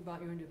thinking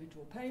about your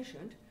individual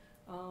patient,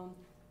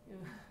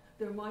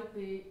 there might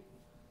be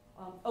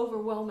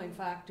overwhelming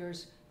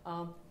factors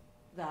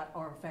that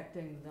are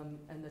affecting them,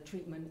 and the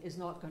treatment is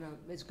not going to,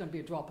 it's going to be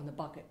a drop in the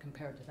bucket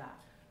compared to that.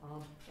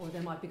 Or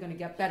they might be going to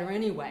get better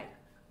anyway,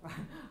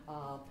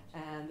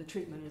 and the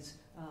treatment is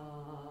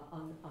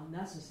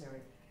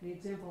unnecessary. The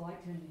example I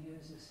tend to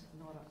use is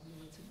not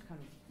it's a kind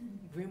of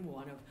grim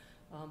one of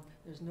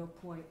there's no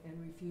point in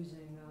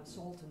refusing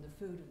salt in the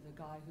food of the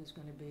guy who's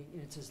going to be,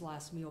 it's his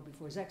last meal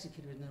before he's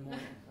executed in the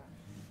morning.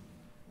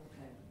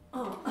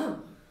 Okay.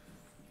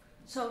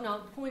 So now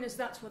the point is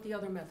that's what the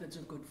other methods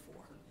are good for.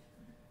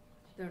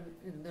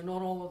 They're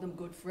not all of them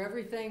good for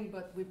everything,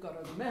 but we've got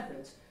other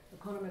methods.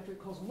 Econometric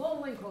causal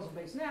modeling,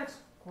 causal-based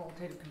nets,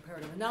 qualitative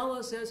comparative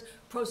analysis,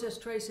 process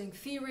tracing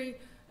theory.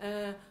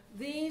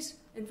 These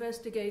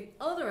investigate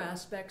other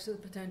aspects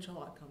of the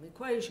potential outcome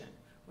equation,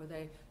 where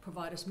they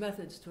provide us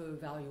methods to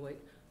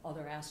evaluate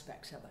other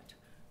aspects of it.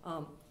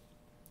 I'm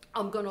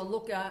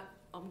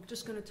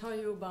just going to tell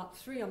you about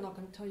three. I'm not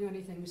going to tell you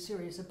anything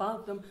serious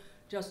about them.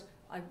 Just,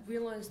 I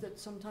realize that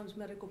sometimes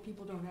medical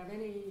people don't have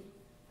any,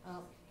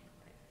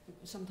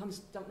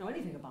 sometimes don't know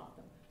anything about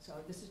them. So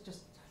this is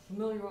just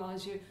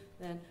familiarize you,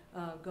 then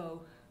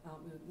go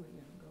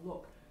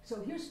look.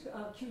 So here's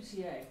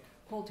QCA,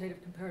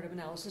 qualitative comparative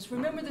analysis.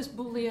 Remember this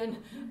Boolean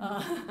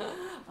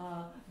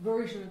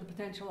version of the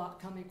potential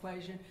outcome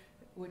equation,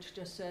 which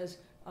just says,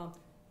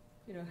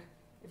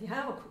 if you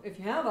have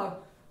a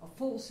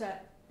full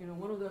set,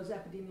 one of those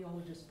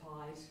epidemiologist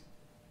pies,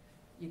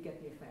 you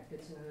get the effect.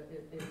 It's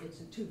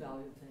a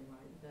two-value thing,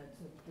 right? That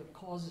the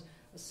cause,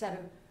 a set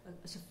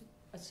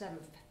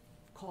of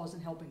cause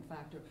and helping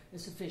factor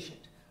is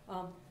sufficient.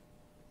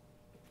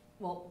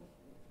 Well,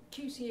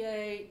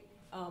 QCA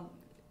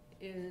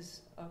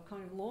is a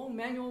kind of long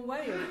manual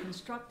way of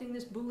constructing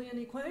this Boolean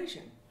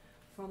equation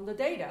from the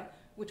data,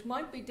 which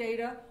might be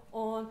data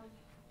on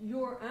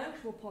your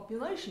actual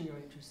population you're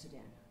interested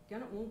in.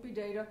 Again, it won't be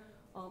data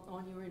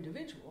on your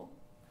individual,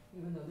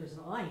 even though there's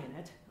an I in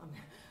it.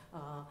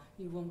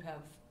 You won't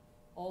have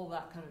all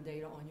that kind of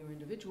data on your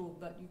individual,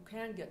 but you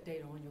can get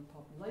data on your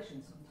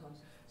population sometimes.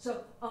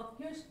 So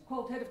here's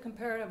qualitative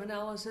comparative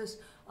analysis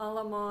a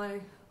la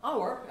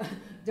our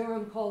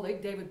Durham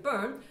colleague, David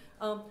Byrne.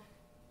 And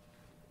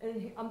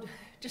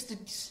just to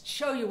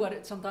show you what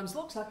it sometimes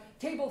looks like,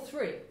 table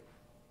 3.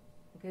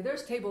 Okay,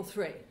 there's table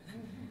 3.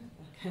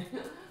 Okay.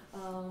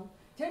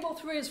 Table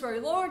 3 is very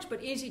large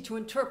but easy to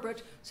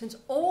interpret, since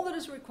all that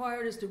is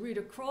required is to read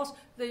across.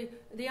 The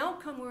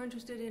outcome we're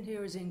interested in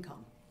here is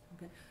income.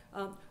 Okay.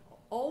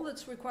 All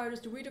that's required is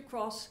to read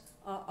across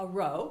a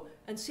row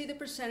and see the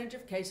percentage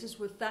of cases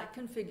with that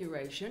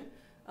configuration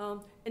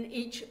in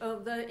each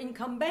of the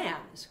income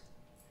bands,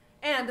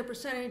 and the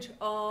percentage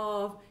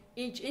of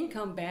each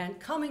income band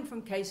coming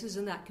from cases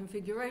in that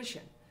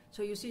configuration.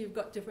 So you see you've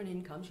got different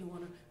incomes.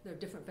 There are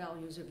different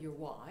values of your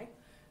Y,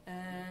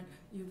 and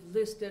you've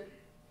listed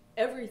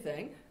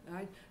everything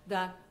right,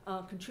 that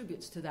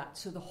contributes to that.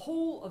 So the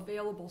whole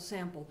available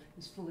sample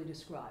is fully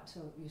described.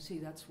 So you see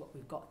that's what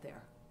we've got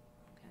there.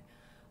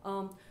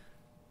 Okay.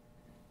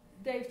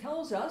 Dave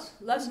tells us,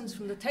 lessons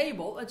from the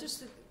table, just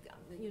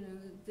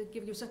to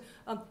give you some,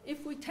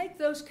 if we take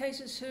those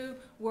cases who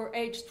were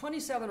aged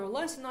 27 or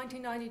less in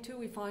 1992,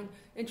 we find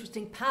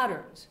interesting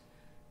patterns.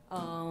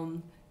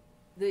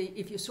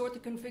 If you sort the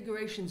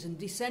configurations in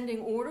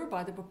descending order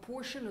by the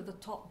proportion of the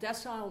top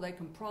decile they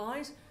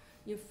comprise,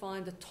 you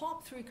find the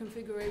top 3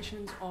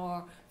 configurations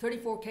are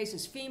 34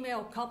 cases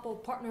female, couple,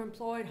 partner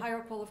employed,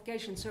 higher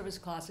qualification, service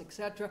class,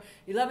 etc.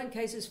 11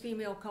 cases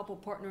female, couple,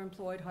 partner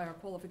employed, higher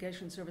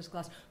qualification, service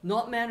class,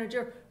 not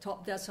manager,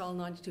 top decile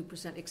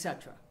 92%,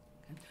 etc.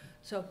 Okay?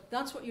 So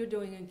that's what you're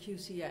doing in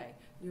QCA.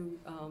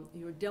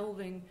 You're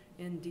delving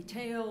in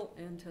detail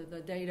into the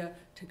data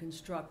to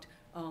construct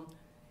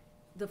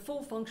the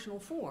full functional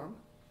form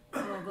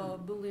of a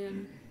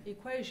Boolean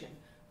equation.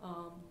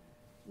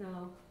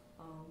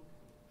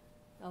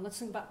 Now let's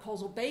think about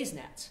causal Bayes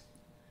nets.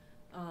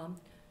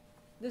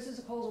 This is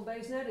a causal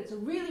Bayes net. It's a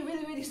really,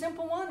 really, really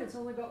simple one. It's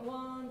only got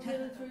 1,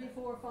 2, 3,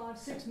 4, 5,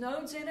 6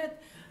 nodes in it.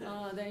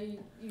 They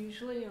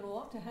usually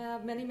ought to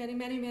have many, many,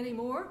 many, many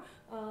more.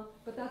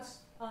 But that's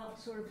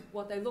sort of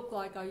what they look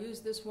like. I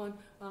use this one.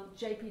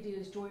 JPD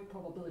is joint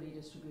probability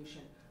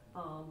distribution.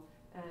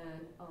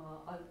 And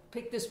I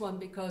picked this one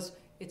because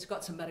it's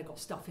got some medical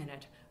stuff in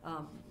it.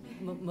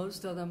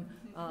 Most of them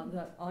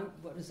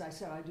as I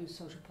said, I do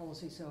social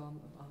policy, so I'm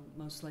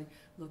mostly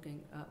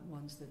looking at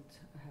ones that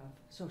have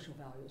social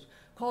values.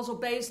 Causal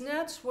Bayes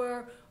nets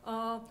were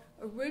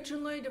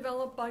originally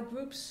developed by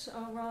groups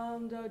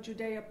around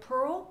Judea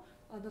Pearl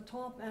at the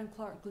top, and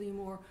Clark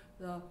Gleamore,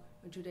 the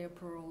Judea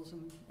Pearl's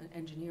an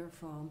engineer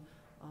from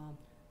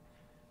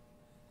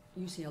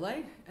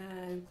UCLA,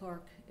 and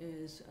Clark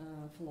is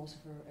a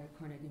philosopher at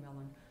Carnegie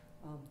Mellon.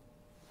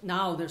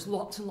 Now there's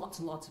lots and lots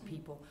and lots of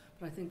people,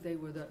 but I think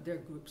their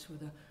groups were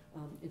the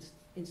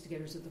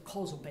instigators of the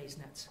causal Bayes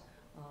nets.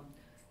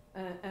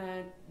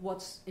 And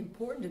what's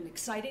important and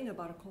exciting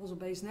about a causal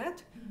Bayes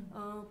net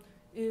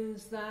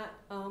is that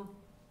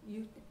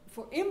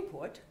for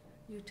input,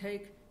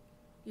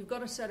 you've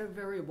got a set of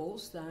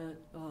variables that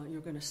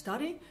you're going to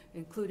study,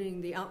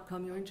 including the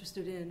outcome you're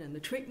interested in and the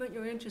treatment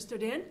you're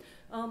interested in,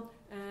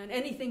 and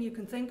anything you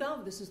can think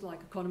of. This is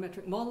like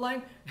econometric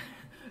modeling.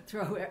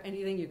 Throw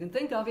anything you can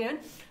think of in.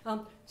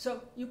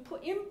 So you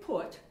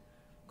input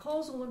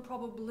causal and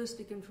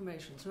probabilistic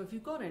information. So if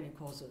you've got any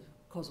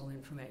causal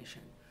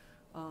information,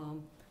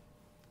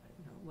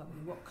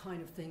 what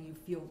kind of thing you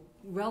feel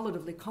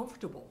relatively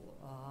comfortable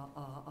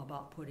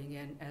about putting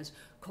in as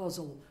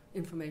causal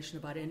information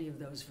about any of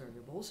those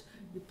variables,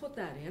 you put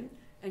that in,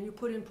 and you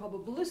put in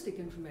probabilistic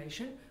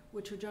information,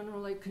 which are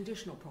generally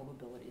conditional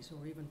probabilities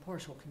or even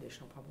partial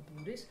conditional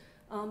probabilities.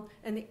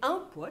 And the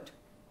output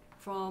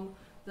from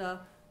the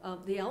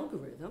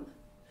algorithm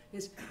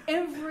is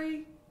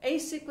every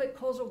acyclic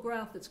causal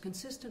graph that's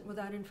consistent with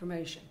that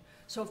information.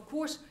 So, of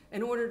course,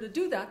 in order to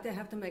do that, they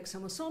have to make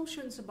some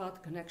assumptions about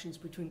the connections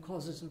between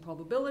causes and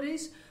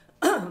probabilities.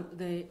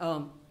 The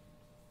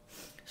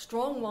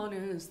strong one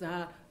is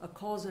that a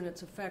cause and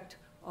its effect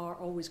are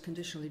always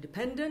conditionally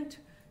dependent,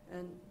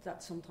 and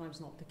that's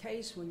sometimes not the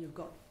case when you've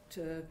got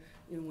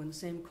when the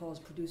same cause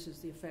produces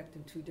the effect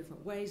in 2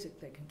 different ways,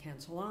 they can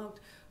cancel out.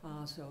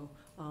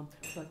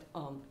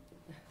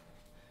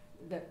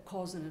 That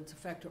cause and its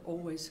effect are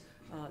always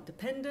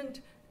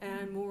dependent,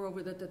 and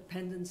moreover that the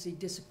dependency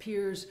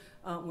disappears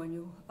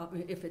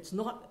if it's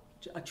not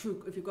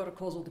if you've got a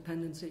causal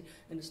dependency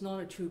and it's not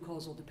a true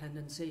causal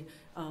dependency,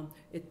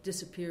 it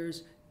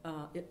disappears.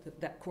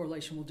 That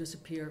correlation will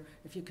disappear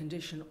if you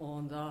condition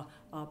on the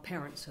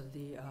parents of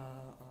the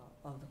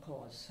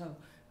cause. So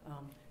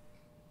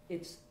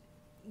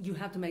you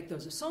have to make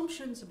those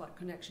assumptions about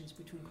connections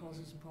between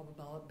causes and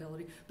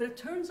probability, but it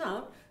turns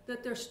out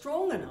that they're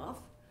strong enough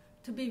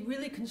to be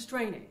really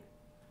constraining,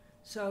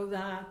 so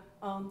that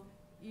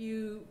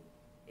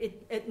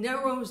it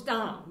narrows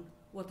down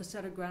what the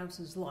set of graphs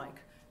is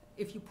like.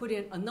 If you put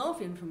in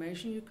enough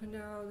information, you can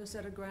narrow the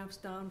set of graphs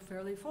down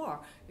fairly far.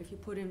 If you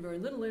put in very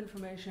little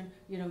information,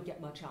 you don't get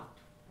much out.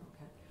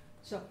 Okay?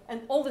 So,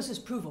 and all this is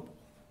provable.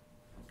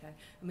 Okay?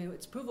 I mean,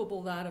 it's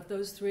provable that if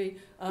those three,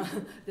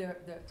 the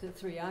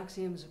 3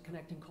 axioms of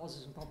connecting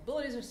causes and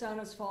probabilities are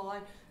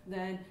satisfied,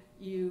 then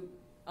you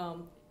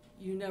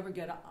never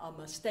get a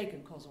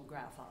mistaken causal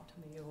graph out. I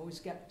mean, you always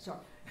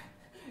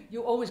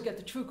get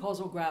the true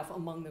causal graph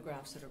among the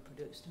graphs that are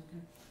produced.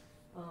 Okay?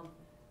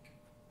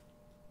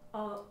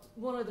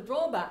 One of the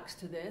drawbacks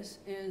to this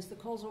is the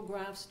causal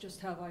graphs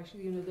just have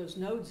those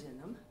nodes in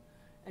them,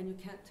 and you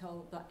can't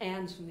tell the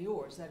ands from the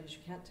ors. That is, you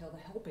can't tell the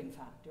helping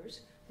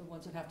factors, the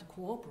ones that have to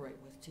cooperate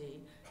with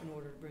T in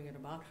order to bring it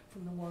about,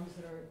 from the ones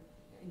that are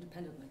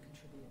independently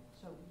contributing.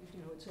 So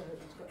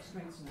it's got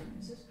strengths and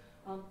weaknesses.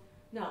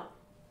 Now,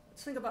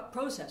 let's think about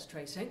process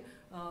tracing.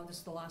 This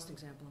is the last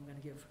example I'm going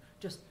to give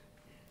just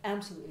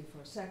absolutely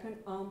for a second.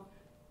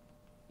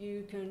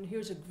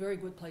 Here's a very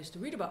good place to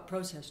read about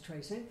process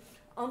tracing.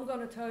 I'm going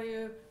to tell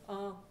you,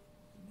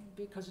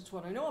 because it's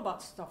what I know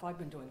about stuff I've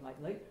been doing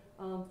lately,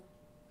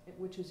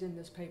 which is in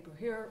this paper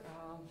here,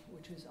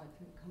 which is, I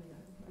think, coming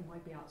out, it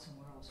might be out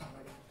somewhere else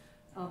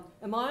already.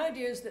 And my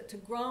idea is that to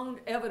ground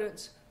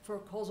evidence for a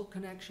causal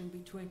connection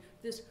between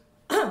this,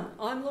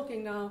 I'm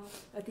looking now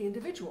at the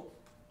individual.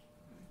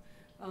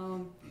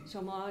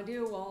 So my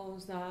idea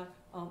was that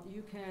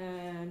you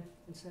can,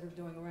 instead of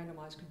doing a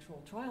randomized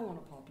controlled trial on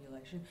a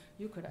population,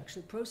 you could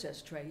actually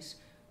process trace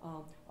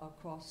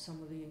across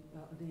some of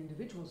the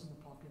individuals in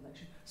the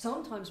population.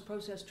 Sometimes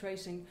process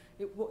tracing,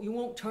 you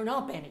won't turn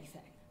up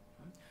anything.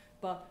 Right?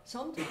 But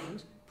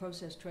sometimes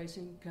process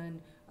tracing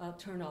can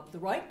turn up the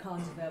right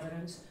kinds of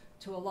evidence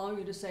to allow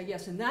you to say,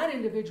 yes, in that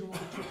individual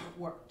the treatment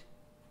worked.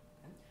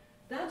 Okay?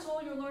 That's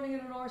all you're learning in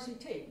an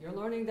RCT. You're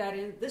learning that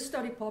in this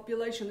study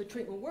population the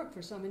treatment worked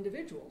for some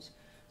individuals.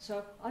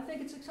 So I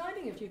think it's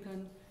exciting if you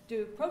can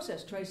do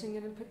process tracing,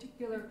 and in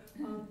particular,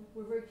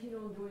 we're very keen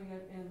on doing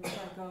it in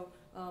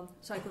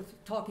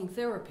psycho-talking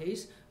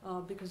therapies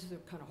because they're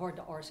kind of hard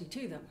to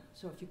RCT them.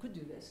 So if you could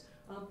do this.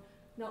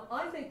 Now,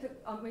 I think that,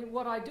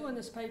 what I do in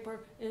this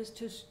paper is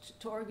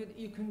to argue that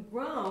you can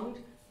ground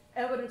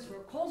evidence for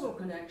a causal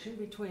connection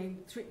between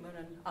treatment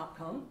and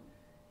outcome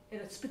in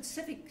a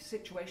specific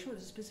situation with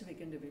a specific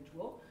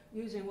individual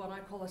using what I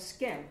call a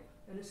SCEM.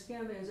 And a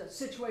SCEM is a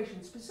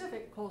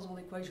situation-specific causal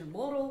equation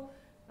model.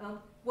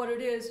 What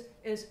it is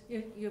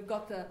you've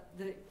got the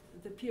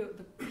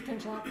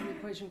potential outcome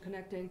equation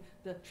connecting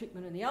the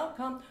treatment and the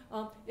outcome.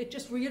 It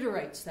just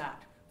reiterates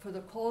that for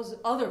the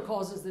other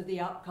causes of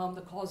the outcome,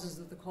 the causes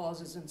of the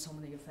causes, and some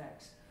of the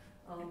effects.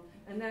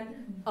 And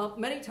then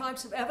many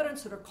types of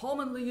evidence that are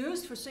commonly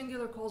used for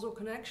singular causal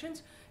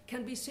connections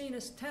can be seen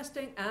as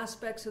testing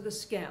aspects of the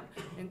SCEM,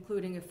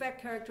 including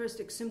effect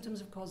characteristics,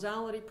 symptoms of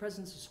causality,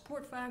 presence of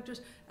support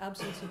factors,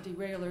 absence of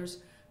derailers,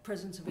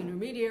 presence of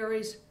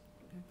intermediaries,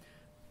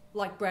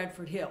 like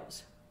Bradford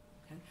Hills.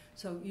 Okay?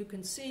 So you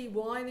can see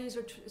why these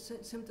are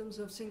symptoms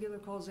of singular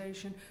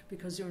causation,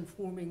 because they're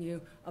informing you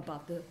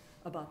about the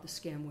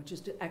SCEM, which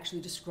is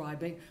actually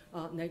describing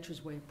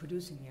nature's way of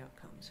producing the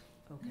outcomes.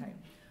 Okay.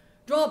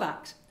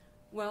 Drawbacks.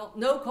 Well,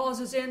 no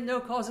causes in, no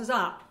causes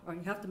out. Or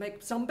you have to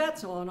make some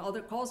bets on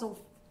other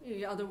causal,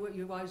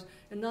 otherwise,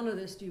 and none of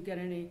this do you get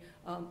any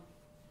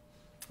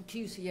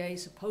QCA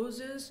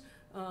supposes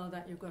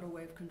that you've got a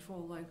way of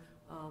controlling.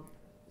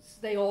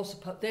 They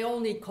all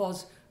need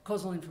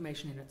causal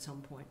information in at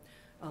some point.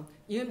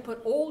 You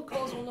input old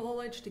causal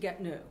knowledge to get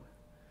new,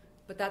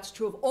 but that's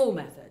true of all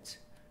methods.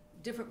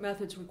 Different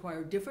methods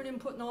require different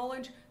input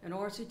knowledge, and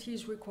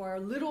RCTs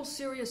require little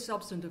serious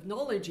substantive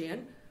knowledge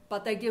in,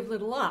 but they give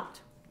little out.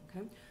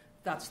 Okay?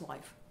 That's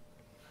life.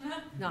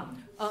 Now,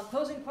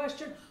 closing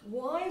question,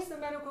 why is the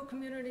medical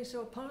community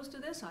so opposed to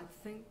this? I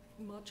think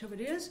much of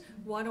it is.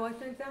 Why do I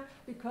think that?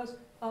 Because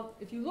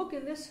if you look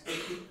in this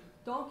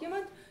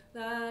document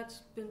that's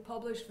been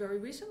published very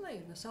recently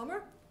in the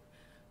summer,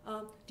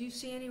 do you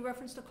see any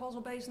reference to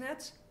causal Bayes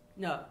nets?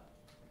 No.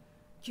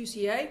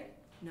 QCA?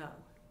 No.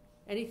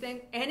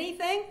 Anything?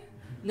 Anything?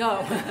 No.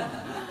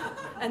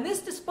 And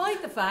this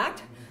despite the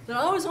fact that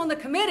I was on the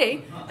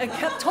committee and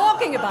kept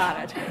talking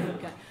about it.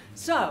 Okay.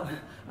 So,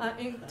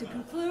 to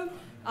conclude,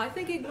 I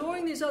think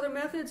ignoring these other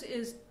methods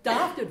is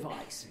daft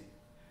advice.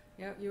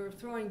 Yeah, you're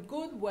throwing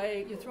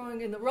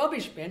in the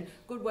rubbish bin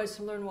good ways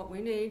to learn what we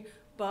need,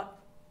 but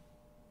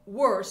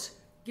worse,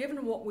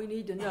 given what we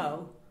need to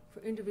know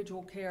for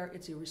individual care,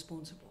 it's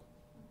irresponsible.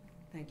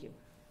 Thank you.